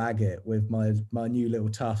blag it with my new little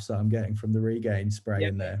tufts that I'm getting from the Regain spray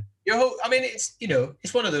in there. I mean, it's,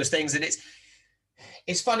 it's one of those things, and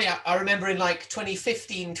it's funny. I remember in like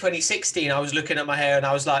 2015, 2016, I was looking at my hair and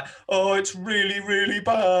I was like, oh, it's really, really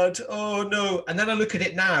bad. Oh no. And then I look at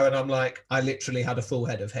it now and I'm like, I literally had a full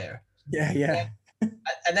head of hair. Yeah.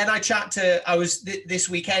 And then I was this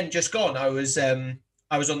weekend just gone. I was on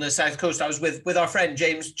the South Coast. I was with our friend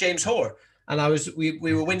James Hoare, and we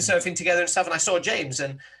were windsurfing together and stuff. And I saw James,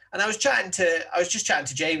 and I was just chatting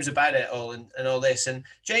to James about it all and all this. And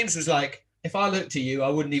James was like, if I looked at you, I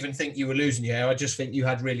wouldn't even think you were losing your hair. I just think you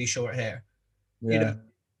had really short hair. Yeah.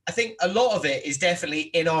 I think a lot of it is definitely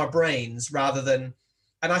in our brains rather than,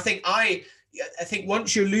 and I think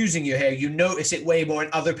once you're losing your hair, you notice it way more in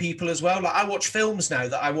other people as well. Like I watch films now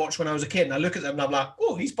that I watched when I was a kid, and I look at them and I'm like,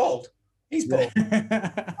 oh, he's bald. He's bald. I'm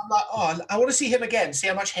like, oh, I want to see him again, see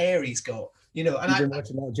how much hair he's got. And you've been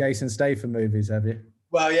watching a lot of Jason Statham movies, have you?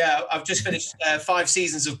 Well, yeah, I've just finished 5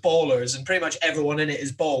 seasons of Ballers, and pretty much everyone in it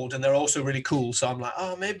is bald, and they're also really cool. So I'm like,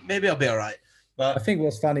 oh, maybe I'll be all right. But I think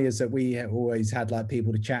what's funny is that we always had like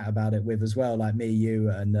people to chat about it with as well, like me, you,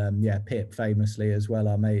 and Pip famously as well,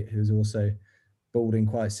 our mate, who's also balding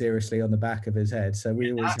quite seriously on the back of his head. So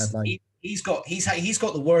we always had like he's got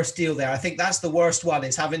the worst deal there. I think that's the worst one,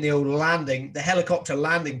 is having the helicopter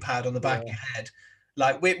landing pad on the back of your head.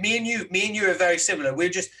 Like me and you are very similar.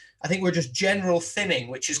 I think we're just general thinning,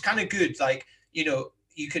 which is kind of good. Like, you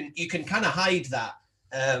can kind of hide that.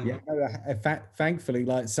 Thankfully,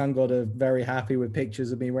 like Sun God are very happy with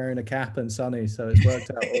pictures of me wearing a cap and sunny, so it's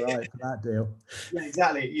worked out all right for that deal. Yeah,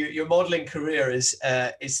 exactly. Your modeling career is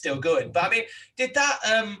still going. But I mean, did that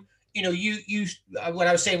you when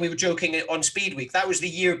I was saying we were joking on Speed Week, that was the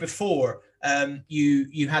year before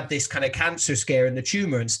you had this kind of cancer scare and the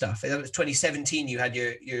tumor and stuff. That was 2017. You had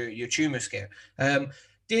your tumor scare. And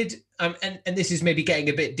this is maybe getting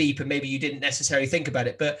a bit deep, and maybe you didn't necessarily think about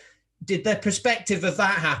it, but did the perspective of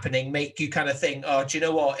that happening make you kind of think, oh, do you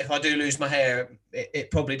know what? If I do lose my hair, it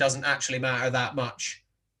probably doesn't actually matter that much,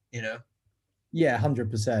 Yeah,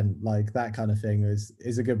 100%. Like that kind of thing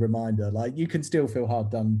is a good reminder. Like you can still feel hard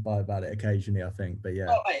done by about it occasionally, I think. But yeah,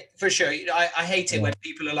 for sure. I hate it when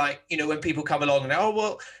people are like, when people come along and oh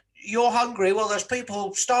well, you're hungry. Well, there's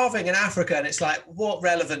people starving in Africa. And it's like, what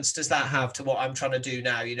relevance does that have to what I'm trying to do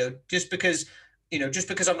now? Just because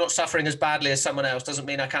I'm not suffering as badly as someone else doesn't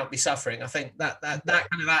mean I can't be suffering. I think that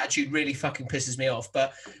kind of attitude really fucking pisses me off.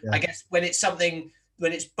 But I guess when it's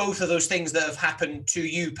both of those things that have happened to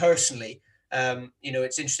you personally,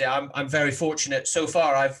 it's interesting. I'm very fortunate so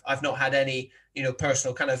far. I've not had any,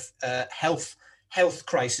 personal kind of health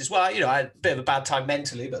crisis. Well, I had a bit of a bad time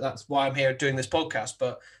mentally, but that's why I'm here doing this podcast.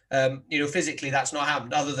 But physically, that's not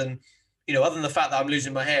happened. Other than the fact that I'm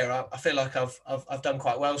losing my hair, I feel like I've done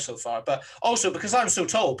quite well so far. But also because I'm so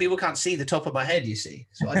tall, people can't see the top of my head. You see,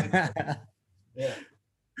 so yeah.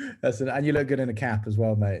 And you look good in a cap as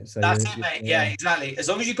well, mate. So that's it, mate. Yeah, exactly. As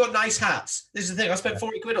long as you've got nice hats. This is the thing. I spent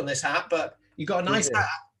 40 quid on this hat, but you got a nice hat.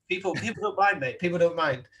 People don't mind, mate. People don't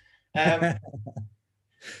mind.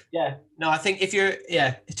 Yeah. No, I think if you're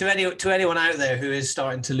to anyone out there who is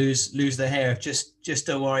starting to lose their hair, just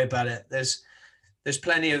don't worry about it. There's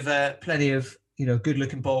plenty of good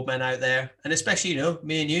looking bald men out there, and especially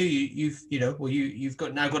me and you've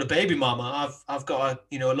now got a baby mama. I've got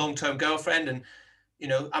a long term girlfriend, and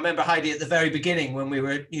I remember Heidi at the very beginning when we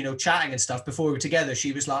were chatting and stuff before we were together.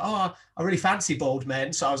 She was like, "Oh, I really fancy bald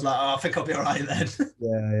men," so I was like, "Oh, I think I'll be all right then."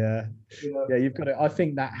 Yeah. You've got it. I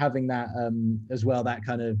think that having that as well, that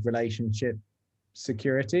kind of relationship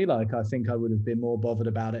security, like I think I would have been more bothered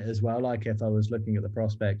about it as well. Like if I was looking at the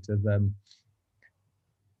prospect of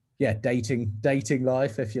dating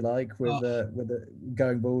life, if you like, with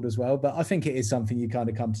going bald as well. But I think it is something you kind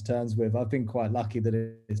of come to terms with. I've been quite lucky that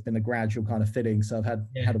it's been a gradual kind of fitting, so I've had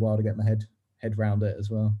a while to get my head around it as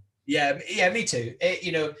well. Yeah, me too.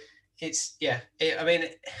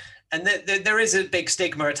 And there is a big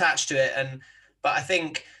stigma attached to it, but I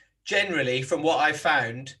think generally, from what I've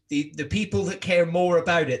found, the people that care more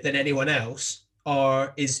about it than anyone else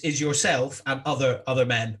is yourself and other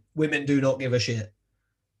men. Women do not give a shit.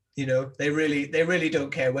 They really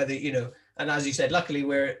don't care whether, and as you said, luckily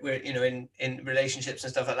we're in relationships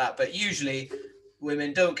and stuff like that, but usually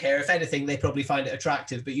women don't care. If anything, they probably find it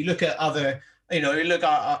attractive. But you look at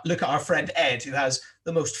look at our friend Ed, who has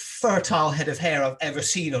the most fertile head of hair I've ever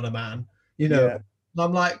seen on a man, And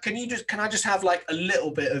I'm like, can I just have like a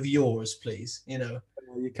little bit of yours, please?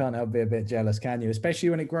 You can't help being a bit jealous, can you? Especially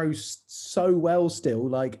when it grows so well still,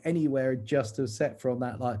 like anywhere just except from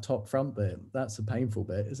that like top front bit. That's a painful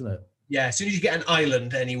bit, isn't it? Yeah, as soon as you get an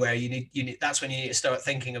island anywhere, you need that's when you need to start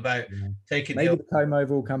thinking about taking. Maybe the comb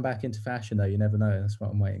over will come back into fashion though. You never know. That's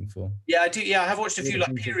what I'm waiting for. Yeah, I do. Yeah, I have watched a few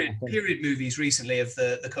like period movies recently of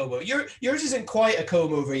the comb over. Yours isn't quite a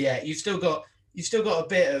comb over yet. You've still got a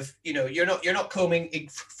bit of you're not combing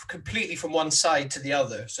completely from one side to the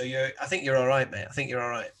other. So I think you're all right, mate. I think you're all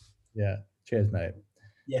right. Yeah. Cheers, mate.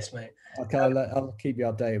 Yes, mate. Okay, I'll keep you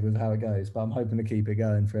updated with how it goes, but I'm hoping to keep it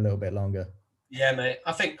going for a little bit longer. Yeah, mate.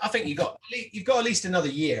 I think you've got at least another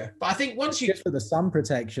year. But I think once you just for the sun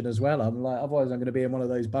protection as well, I'm like, otherwise I'm going to be in one of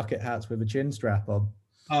those bucket hats with a chin strap on.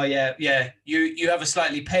 Oh yeah. You have a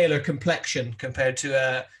slightly paler complexion compared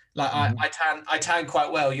to I tan quite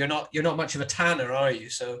well. You're not much of a tanner, are you?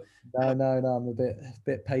 So no, I'm a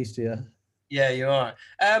bit pastier. Yeah, you are.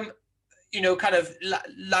 Kind of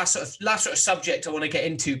last sort of subject I want to get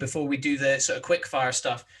into before we do the sort of quick fire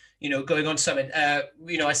stuff. Going on to something.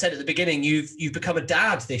 I said at the beginning, you've become a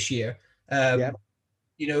dad this year. First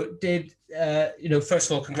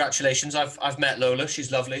of all, congratulations. I've met Lola.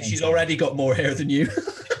 She's lovely. She's already got more hair than you.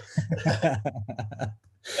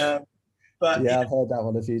 But yeah, I've heard that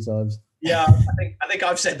one a few times. Yeah, I think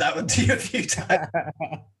I've said that one to you a few times.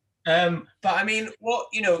 But I mean,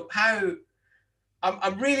 how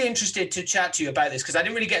I'm really interested to chat to you about this because I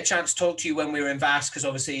didn't really get a chance to talk to you when we were in Vass because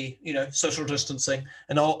obviously, social distancing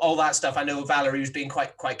and all that stuff. I know Valerie was being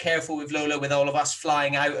quite careful with Lola, with all of us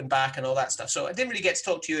flying out and back and all that stuff. So I didn't really get to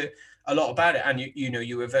talk to you a lot about it. And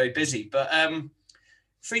you were very busy. But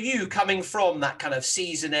for you coming from that kind of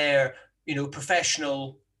season air,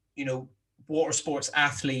 professional, water sports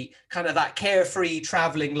athlete, kind of that carefree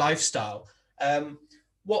traveling lifestyle.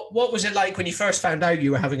 What was it like when you first found out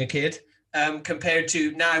you were having a kid? Compared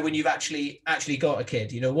to now when you've actually got a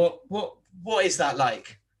kid, what is that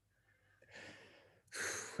like?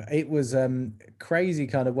 It was crazy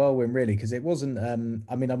kind of whirlwind really, because it wasn't I'm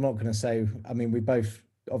not going to say, we both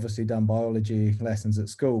obviously done biology lessons at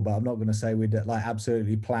school, but I'm not going to say we'd like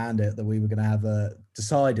absolutely planned it that we were going to have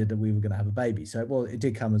decided that we were going to have a baby. So it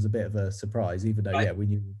did come as a bit of a surprise, even though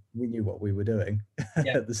we knew what we were doing.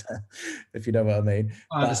 If you know what I mean.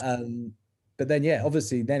 But then,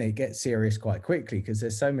 obviously then it gets serious quite quickly because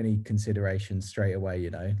there's so many considerations straight away,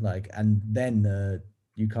 and then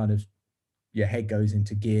you kind of, your head goes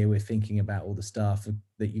into gear with thinking about all the stuff,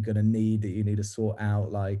 that you're going to need, that you need to sort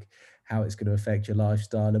out, like how it's going to affect your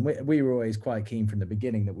lifestyle. And we were always quite keen from the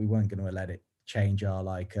beginning that we weren't going to let it change our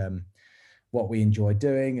like what we enjoy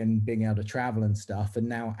doing and being able to travel and stuff. And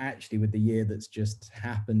now actually with the year that's just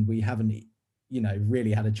happened, we haven't, you know,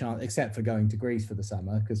 really had a chance, except for going to Greece for the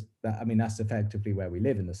summer, because I mean, that's effectively where we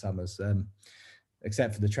live in the summers.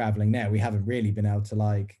 Except for the traveling there, we haven't really been able to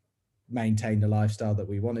like maintain the lifestyle that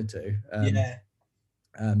we wanted to.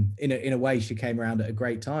 In a way, she came around at a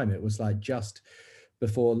great time. It was like just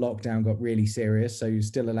before lockdown got really serious, so you're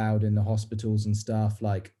still allowed in the hospitals and stuff.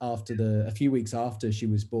 Like after a few weeks after she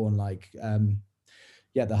was born, like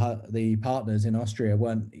the partners in Austria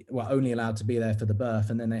were only allowed to be there for the birth,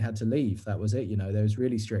 and then they had to leave. That was it. You know, there was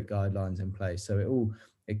really strict guidelines in place, so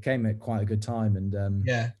it came at quite a good time. And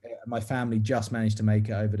my family just managed to make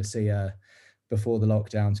it over to see her before the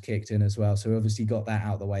lockdowns kicked in as well. So we obviously got that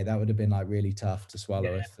out of the way. That would have been like really tough to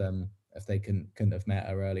swallow if they couldn't have met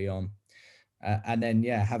her early on. And then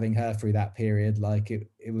having her through that period, like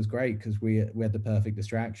it was great because we had the perfect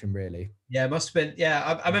distraction, really. Yeah, it must have been.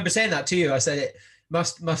 Yeah, I remember saying that to you. I said it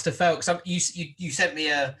must have felt, because you sent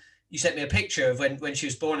me a picture of when she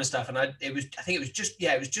was born and stuff, and I think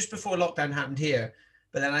it was just before lockdown happened here.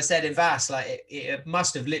 But then I said in Vas, like it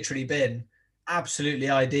must have literally been absolutely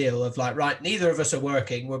ideal. Of like, right, neither of us are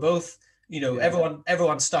working. We're both,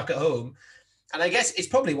 everyone's stuck at home, and I guess it's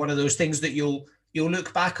probably one of those things that you'll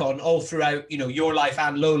look back on all throughout, your life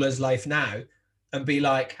and Lola's life now, and be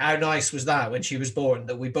like, how nice was that when she was born,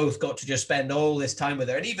 that we both got to just spend all this time with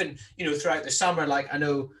her. And even, throughout the summer, like I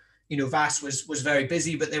know, Vas was very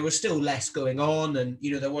busy, but there was still less going on. And,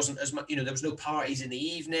 there wasn't as much, there was no parties in the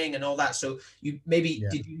evening and all that. So you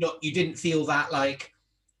didn't feel that like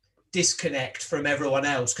disconnect from everyone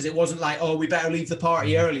else, because it wasn't like, oh, we better leave the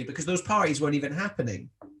party early, because those parties weren't even happening.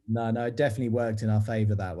 No, it definitely worked in our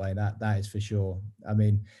favor that way. That is for sure. I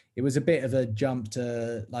mean, it was a bit of a jump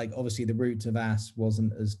to, like, obviously the route to Vas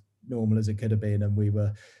wasn't as normal as it could have been, and we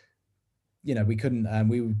were, we couldn't.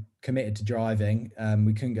 We were committed to driving.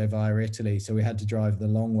 We couldn't go via Italy, so we had to drive the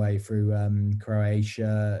long way through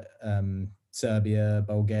Croatia, Serbia,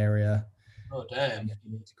 Bulgaria. Oh damn! To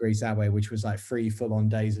Greece that way, which was like 3 full-on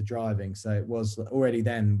days of driving. So it was already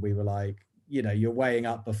then we were like, you're weighing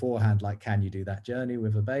up beforehand, like, can you do that journey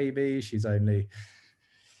with a baby? She's only,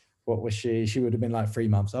 what was she? She would have been like 3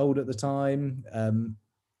 months old at the time.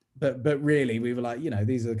 But really we were like,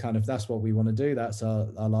 these are that's what we want to do. That's our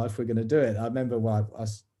life. We're going to do it. I remember I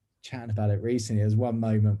was chatting about it recently. There's one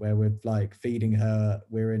moment where we're like feeding her.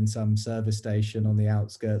 We're in some service station on the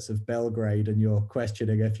outskirts of Belgrade, and you're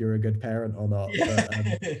questioning if you're a good parent or not. Yeah.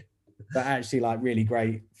 But actually, like, really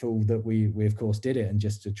grateful that we of course did it, and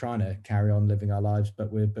just to trying to carry on living our lives,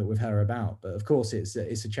 but with her about. But of course, it's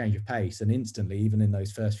a change of pace, and instantly, even in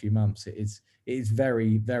those first few months, it's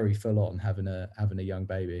very, very full on having a young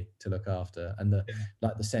baby to look after, and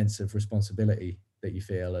the sense of responsibility that you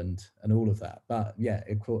feel, and all of that. But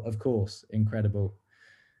of course, incredible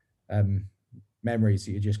memories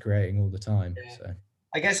that you're just creating all the time. Yeah. So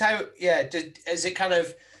I guess is it kind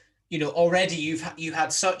of, already you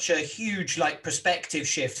had such a huge like perspective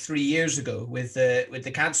shift 3 years ago with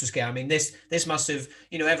the cancer scare. I mean, this must have,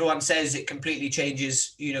 everyone says it completely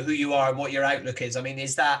changes, who you are and what your outlook is. I mean,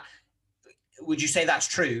 would you say that's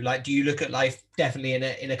true? Like, do you look at life definitely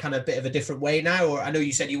in a kind of bit of a different way now? Or I know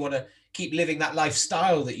you said you want to keep living that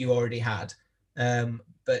lifestyle that you already had.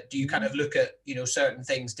 But do you kind of look at, certain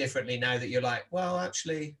things differently now that you're like, well,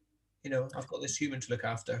 actually, I've got this human to look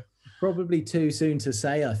after? Probably too soon to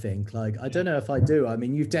say, I think. Like, I don't know if I do. I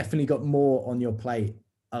mean, you've definitely got more on your plate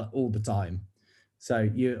all the time. So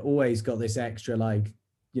you always got this extra, like,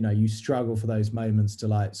 you struggle for those moments to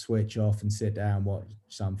like switch off and sit down, watch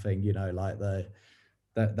something, like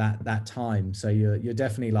that time. So you're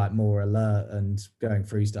definitely like more alert and going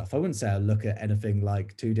through stuff. I wouldn't say I look at anything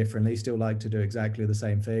like too differently. Still like to do exactly the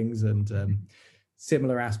same things and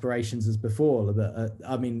similar aspirations as before. But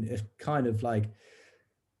I mean, it's kind of like,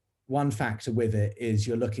 one factor with it is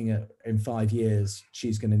you're looking at, in 5 years,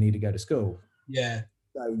 she's going to need to go to school. Yeah.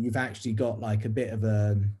 So you've actually got like a bit of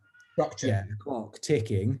a structure. Yeah, clock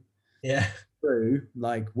ticking. Yeah. Through,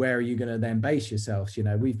 like, where are you going to then base yourself?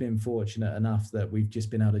 We've been fortunate enough that we've just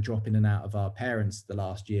been able to drop in and out of our parents the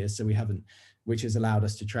last year. So we haven't, which has allowed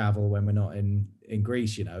us to travel when we're not in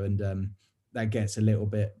Greece, and that gets a little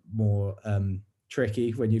bit more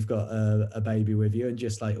tricky when you've got a baby with you, and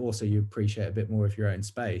just like also you appreciate a bit more of your own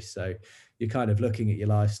space. So you're kind of looking at your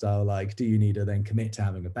lifestyle like, do you need to then commit to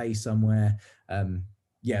having a base somewhere?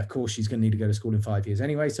 yeah, of course she's going to need to go to school in 5 years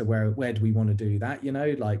anyway. So where do we want to do that? You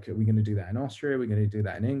know, like, are we going to do that in Austria? Are we going to do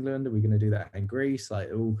that in England? Are we going to do that in Greece? Like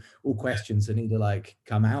all questions that need to like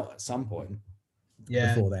come out at some point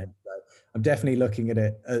before then. So I'm definitely looking at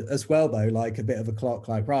it as well, though, like a bit of a clock,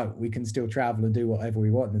 like, right, we can still travel and do whatever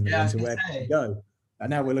we want in the winter. Where can we go?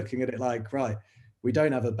 And now we're looking at it like, right, we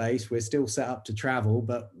don't have a base. We're still set up to travel,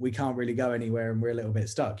 but we can't really go anywhere and we're a little bit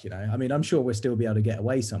stuck, you know? I mean, I'm sure we'll still be able to get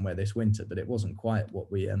away somewhere this winter, but it wasn't quite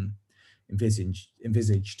what we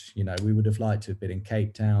envisaged. You know, we would have liked to have been in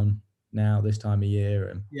Cape Town now this time of year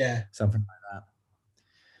and something like that.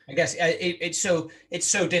 I guess it's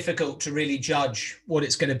so difficult to really judge what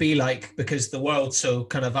it's going to be like because the world's so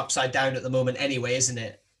kind of upside down at the moment anyway, isn't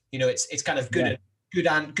it? You know, it's kind of good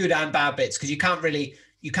and bad bits, because you can't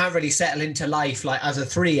really settle into life like as a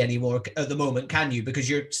 3 anymore at the moment, can you? Because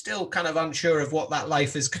you're still kind of unsure of what that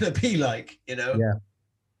life is going to be like, you know?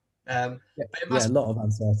 But it must, a lot of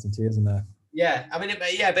uncertainty, isn't there? Yeah, I mean, but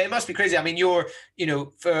it must be crazy. I mean, you're, you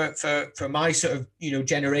know, for my sort of, you know,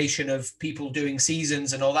 generation of people doing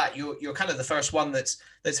seasons and all that, you're kind of the first one that's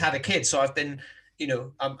had a kid. So I've been, you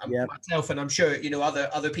know, I'm myself, and I'm sure, you know,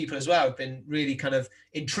 other people as well have been really kind of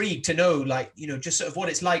intrigued to know, like, you know, just sort of what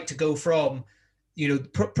it's like to go from, you know,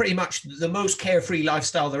 pretty much the most carefree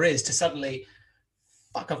lifestyle there is to suddenly,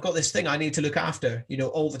 fuck, I've got this thing I need to look after, you know,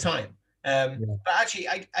 all the time. But actually,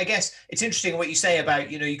 I guess it's interesting what you say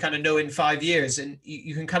about, you know, you kind of know in 5 years, and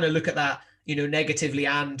you can kind of look at that, you know, negatively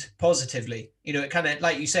and positively. You know, it kind of,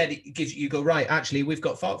 like you said, it gives you go, right, actually, we've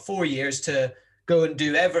got 4 years to go and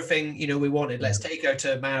do everything, you know, we wanted. Let's take her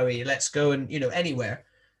to Maui. Let's go and, you know, anywhere.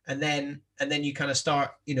 And then you kind of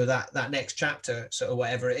start, you know, that next chapter, sort of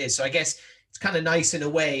whatever it is. So I guess it's kind of nice in a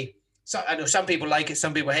way. So I know some people like it,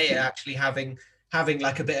 some people hate it, actually having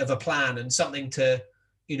like a bit of a plan and something to,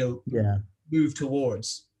 you know, move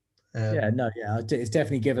towards. It's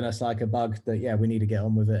definitely given us like a bug that we need to get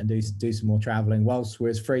on with it and do some more traveling whilst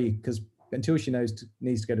we're free, because until she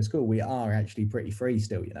needs to go to school, we are actually pretty free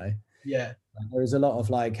still, you know. There's a lot of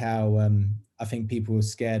like how I think people are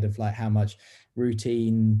scared of like how much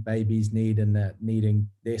routine babies need and needing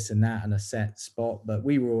this and that and a set spot, but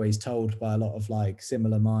we were always told by a lot of like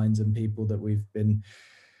similar minds and people that we've been,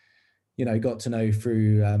 you know, got to know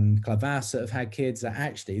through Club Vass that have had kids, that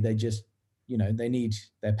actually they just, you know, they need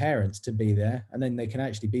their parents to be there, and then they can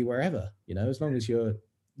actually be wherever, you know, as long as you're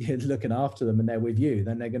looking after them and they're with you,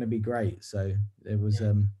 then they're going to be great. So it was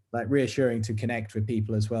like reassuring to connect with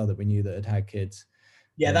people as well that we knew that had kids.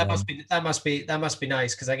 That must be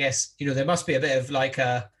nice, because I guess, you know, there must be a bit of like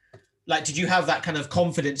did you have that kind of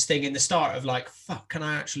confidence thing in the start of like, fuck, can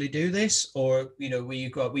I actually do this? Or, you know, were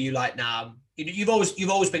you like, nah, you've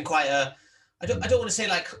always been quite I don't want to say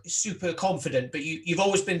like super confident, but you've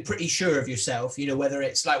always been pretty sure of yourself, you know, whether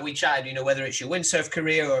it's like we chatted, you know, whether it's your windsurf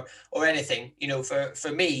career or anything, you know,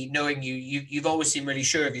 for me, knowing you've always seemed really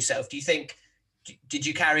sure of yourself. Do you think, did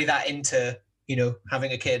you carry that into, you know,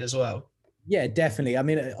 having a kid as well? Yeah, definitely. I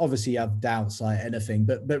mean, obviously you have doubts like anything,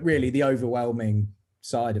 but really the overwhelming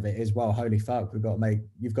side of it is, well, holy fuck,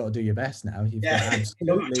 you've got to do your best now. You've got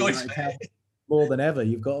absolutely more than ever,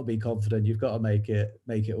 you've got to be confident. You've got to make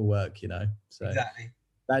it all work, you know? So exactly.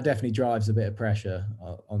 That definitely drives a bit of pressure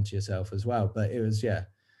onto yourself as well. But it was,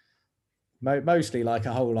 mostly like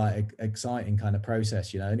a whole like exciting kind of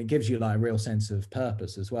process, you know, and it gives you like a real sense of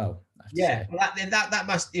purpose as well. Well, that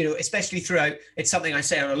must, you know, especially throughout, it's something I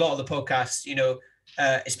say on a lot of the podcasts, you know,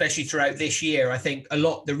 especially throughout this year. I think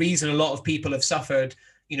the reason a lot of people have suffered,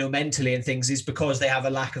 you know, mentally and things is because they have a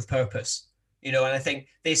lack of purpose, you know. And I think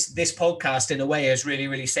this podcast in a way has really,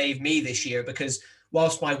 really saved me this year, because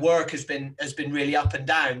whilst my work has been really up and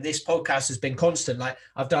down, this podcast has been constant. Like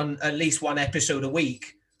I've done at least one episode a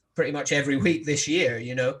week, pretty much every week this year,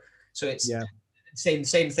 you know. So it's same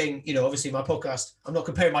thing, you know. Obviously my podcast, I'm not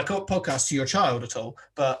comparing my podcast to your child at all,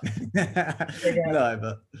 but no,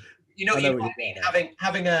 but you know what I mean?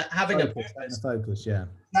 Having a focus,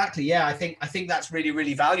 exactly. I think that's really,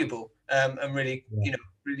 really valuable, and really, you know,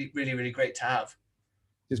 really, really, really great to have.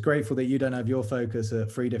 Just grateful that you don't have your focus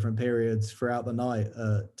at 3 different periods throughout the night,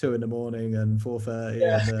 2 in the morning and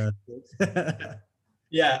 4:30.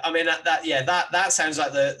 I mean that sounds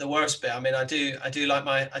like the worst bit. I mean, I do like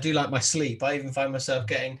my sleep. I even find myself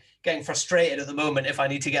getting frustrated at the moment if I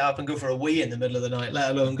need to get up and go for a wee in the middle of the night,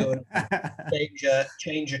 let alone go and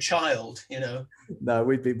change a child, you know. No,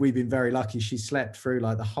 we've been very lucky. She slept through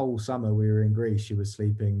like the whole summer we were in Greece. She was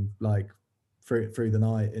sleeping like through the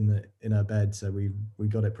night in her bed, so we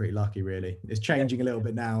got it pretty lucky, really. It's changing a little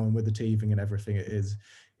bit now, and with the teething and everything, it is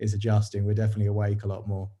adjusting. We're definitely awake a lot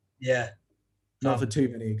more. not for too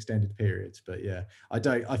many extended periods, but yeah, I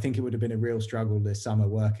think it would have been a real struggle this summer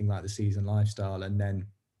working like the season lifestyle. And then,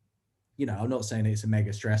 I'm not saying it's a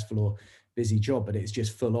mega stressful or busy job, but it's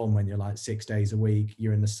just full on when you're like 6 days a week,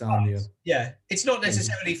 you're in the sun. It's not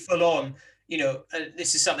necessarily full on.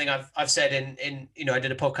 This is something I've said in I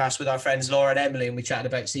did a podcast with our friends Laura and Emily, and we chatted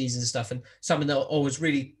about season stuff. And something that always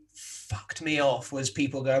really fucked me off was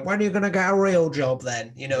people going, "When are you going to get a real job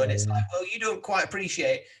then?" And it's like, well, you don't quite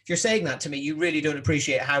appreciate, if you're saying that to me, you really don't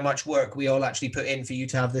appreciate how much work we all actually put in for you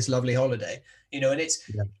to have this lovely holiday. And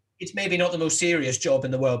it's maybe not the most serious job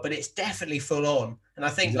in the world, but it's definitely full on. And I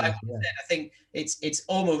think, I think it's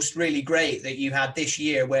almost really great that you had this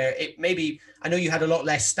year where it maybe, I know you had a lot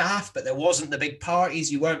less staff, but there wasn't the big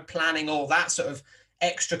parties. You weren't planning all that sort of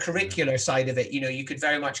extracurricular side of it. You could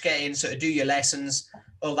very much get in, sort of do your lessons,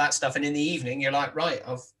 all that stuff. And in the evening, you're like, right,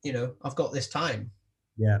 I've got this time.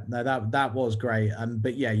 Yeah, no, that was great.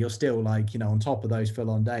 But yeah, you're still like, on top of those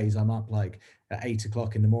full on days, I'm up like at 8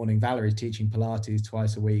 o'clock in the morning. Valerie's teaching Pilates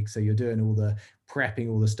twice a week. So you're doing all the prepping,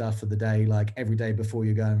 all the stuff for the day, like every day before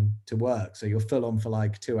you're going to work. So you're full on for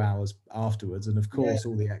like 2 hours afterwards. And of course,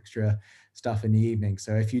 all the extra stuff in the evening.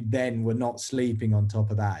 So if you then were not sleeping on top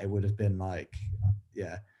of that, it would have been like,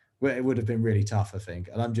 it would have been really tough, I think.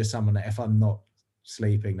 And I'm just someone that if I'm not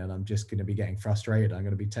sleeping, then I'm just going to be getting frustrated. I'm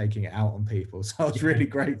going to be taking it out on people. So I was really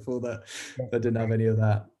grateful that I didn't have any of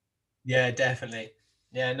that. Yeah, definitely.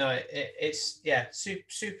 Yeah, no, it's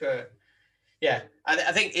super. Yeah,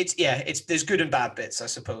 I think it's there's good and bad bits, I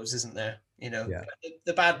suppose, isn't there?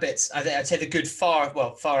 The bad bits, I'd say the good far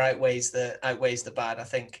outweighs the bad. I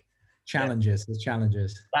think challenges. There's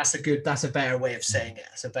challenges. That's a better way of saying it.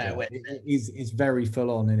 That's a better way. It's very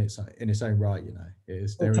full on in its own right. It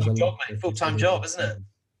is. There is a full-time job, isn't it?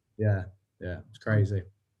 Yeah, it's crazy.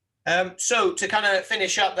 So to kind of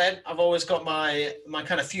finish up, then I've always got my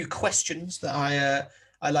kind of few questions that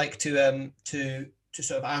I like to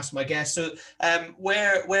sort of ask my guests. So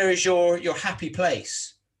where is your happy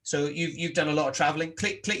place? So you've done a lot of traveling.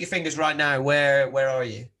 Click your fingers right now. Where are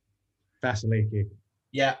you? Vasiliki.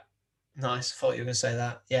 Yeah. Nice. I thought you were going to say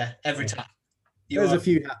that. Yeah. Every time. There's a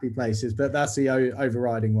few happy places, but that's the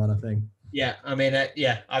overriding one, I think. Yeah. I mean,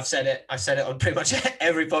 I've said it on pretty much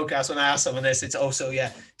every podcast when I ask someone this. It's also,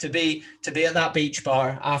 to be at that beach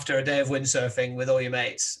bar after a day of windsurfing with all your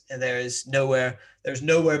mates. And there's nowhere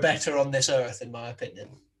better on this earth, in my opinion.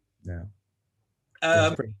 Yeah.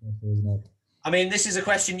 It's pretty simple, isn't it? I mean, this is a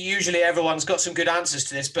question. Usually, everyone's got some good answers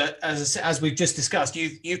to this, but as we've just discussed,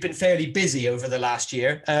 you've been fairly busy over the last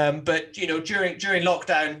year. But during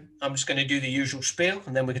lockdown, I'm just going to do the usual spiel,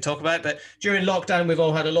 and then we can talk about it. But during lockdown, we've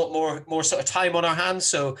all had a lot more sort of time on our hands,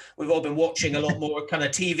 so we've all been watching a lot more kind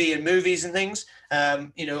of TV and movies and things.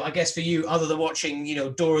 I guess for you, other than watching,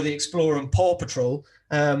 Dora the Explorer and Paw Patrol,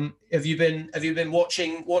 have you been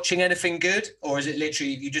watching anything good, or is it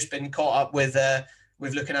literally you just been caught up with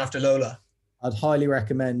looking after Lola? I'd highly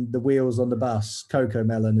recommend the Wheels on the Bus Coco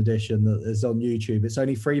Melon edition that is on YouTube. It's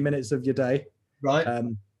only 3 minutes of your day. Right.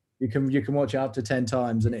 You can watch it up to 10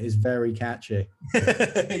 times and it is very catchy.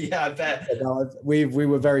 Yeah, I bet. We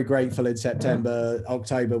were very grateful in September,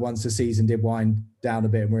 October, once the season did wind down a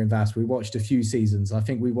bit and we're in Vass. We watched a few seasons. I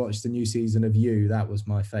think we watched the new season of You. That was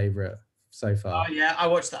my favorite so far. Oh yeah, I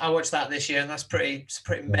watched that this year, and that's it's a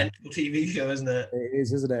pretty mental TV show, isn't it? It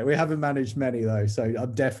is, isn't it? We haven't managed many though, so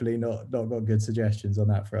I'm definitely not got good suggestions on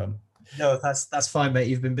that front. No, that's fine, mate.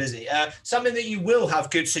 You've been busy. Something that you will have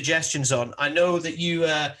good suggestions on. I know that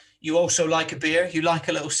you also like a beer. You like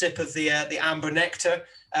a little sip of the amber nectar.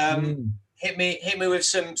 Hit me with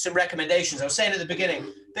some recommendations. I was saying at the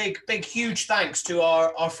beginning, big huge thanks to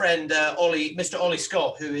our friend Ollie, Mr. Ollie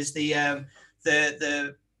Scott, who is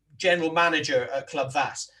the general manager at Club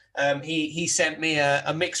Vass. He sent me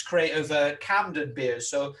a mixed crate of Camden beers.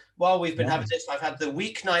 So while we've been having this, I've had the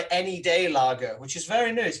Weeknight Any Day Lager, which is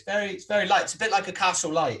very new. It's very light. It's a bit like a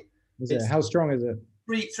Castle Light. Is it? How strong is it?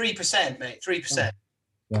 3%, mate. 3%.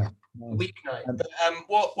 Yeah. Weeknight. But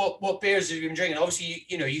what beers have you been drinking? Obviously,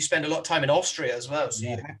 you spend a lot of time in Austria as well, so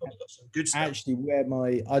you've got some good stuff.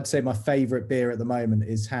 Actually, I'd say my favorite beer at the moment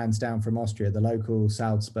is hands down from Austria. The local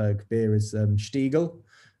Salzburg beer is Stiegel.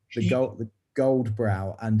 The gold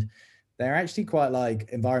brow, and they're actually quite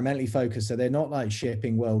like environmentally focused, so they're not like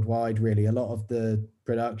shipping worldwide really. A lot of the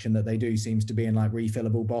production that they do seems to be in like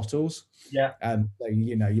refillable bottles. So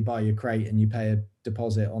you buy your crate and you pay a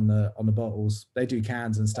deposit on the bottles. They do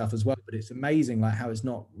cans and stuff as well, but it's amazing like how it's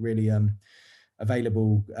not really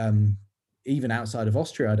available even outside of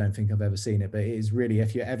Austria. I don't think I've ever seen it, but it is really,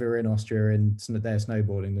 if you're ever in Austria and they're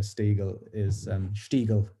snowboarding, the Stiegel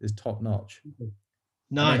is top notch.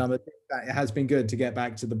 Nice. And then it has been good to get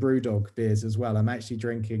back to the Brewdog beers as well. I'm actually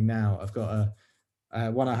drinking now. I've got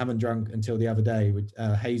one I haven't drunk until the other day, with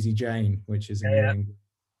Hazy Jane, which is a New England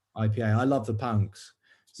IPA. I love the punks,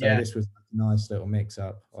 so this was a nice little mix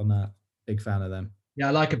up on that. Big fan of them. Yeah,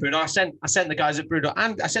 I like a Brewdog. I sent the guys at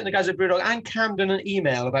Brewdog and Camden an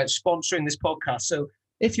email about sponsoring this podcast. So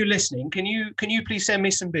if you're listening, can you please send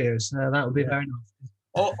me some beers? That would be very nice.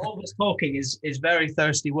 All this talking is very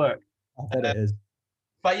thirsty work. I bet it is.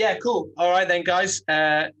 But yeah, cool. All right then, guys.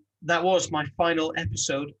 That was my final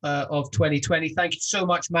episode of 2020. Thank you so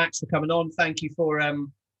much, Max, for coming on. Thank you for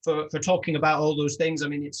talking about all those things. I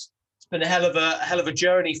mean, it's been a hell of a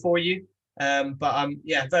journey for you. But I'm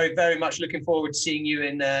very, very much looking forward to seeing you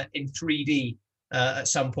in 3D at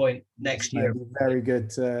some point next year. Very good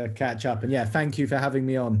to catch up. And thank you for having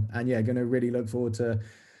me on. And going to really look forward to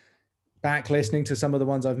back listening to some of the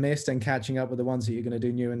ones I've missed and catching up with the ones that you're going to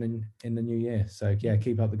do new in the new year. So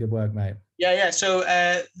keep up the good work, mate. Yeah. So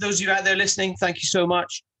those of you out there listening, thank you so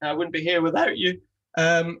much. I wouldn't be here without you.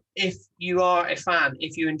 If you are a fan,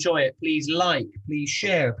 if you enjoy it, please like, please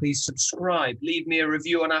share, please subscribe, leave me a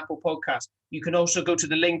review on Apple Podcasts. You can also go to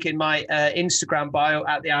the link in my Instagram bio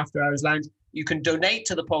at the After Hours Lounge. You can donate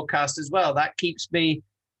to the podcast as well. That keeps me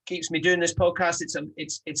doing this podcast.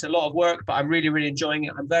 It's a lot of work, but I'm really, really enjoying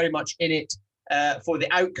it. I'm very much in it for the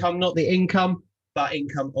outcome, not the income, but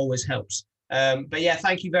income always helps. But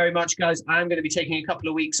thank you very much, guys. I'm going to be taking a couple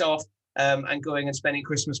of weeks off and going and spending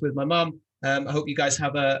Christmas with my mum. I hope you guys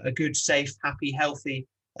have a good, safe, happy, healthy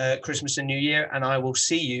Christmas and New Year, and I will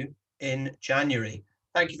see you in January.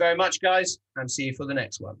 Thank you very much, guys, and see you for the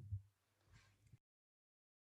next one.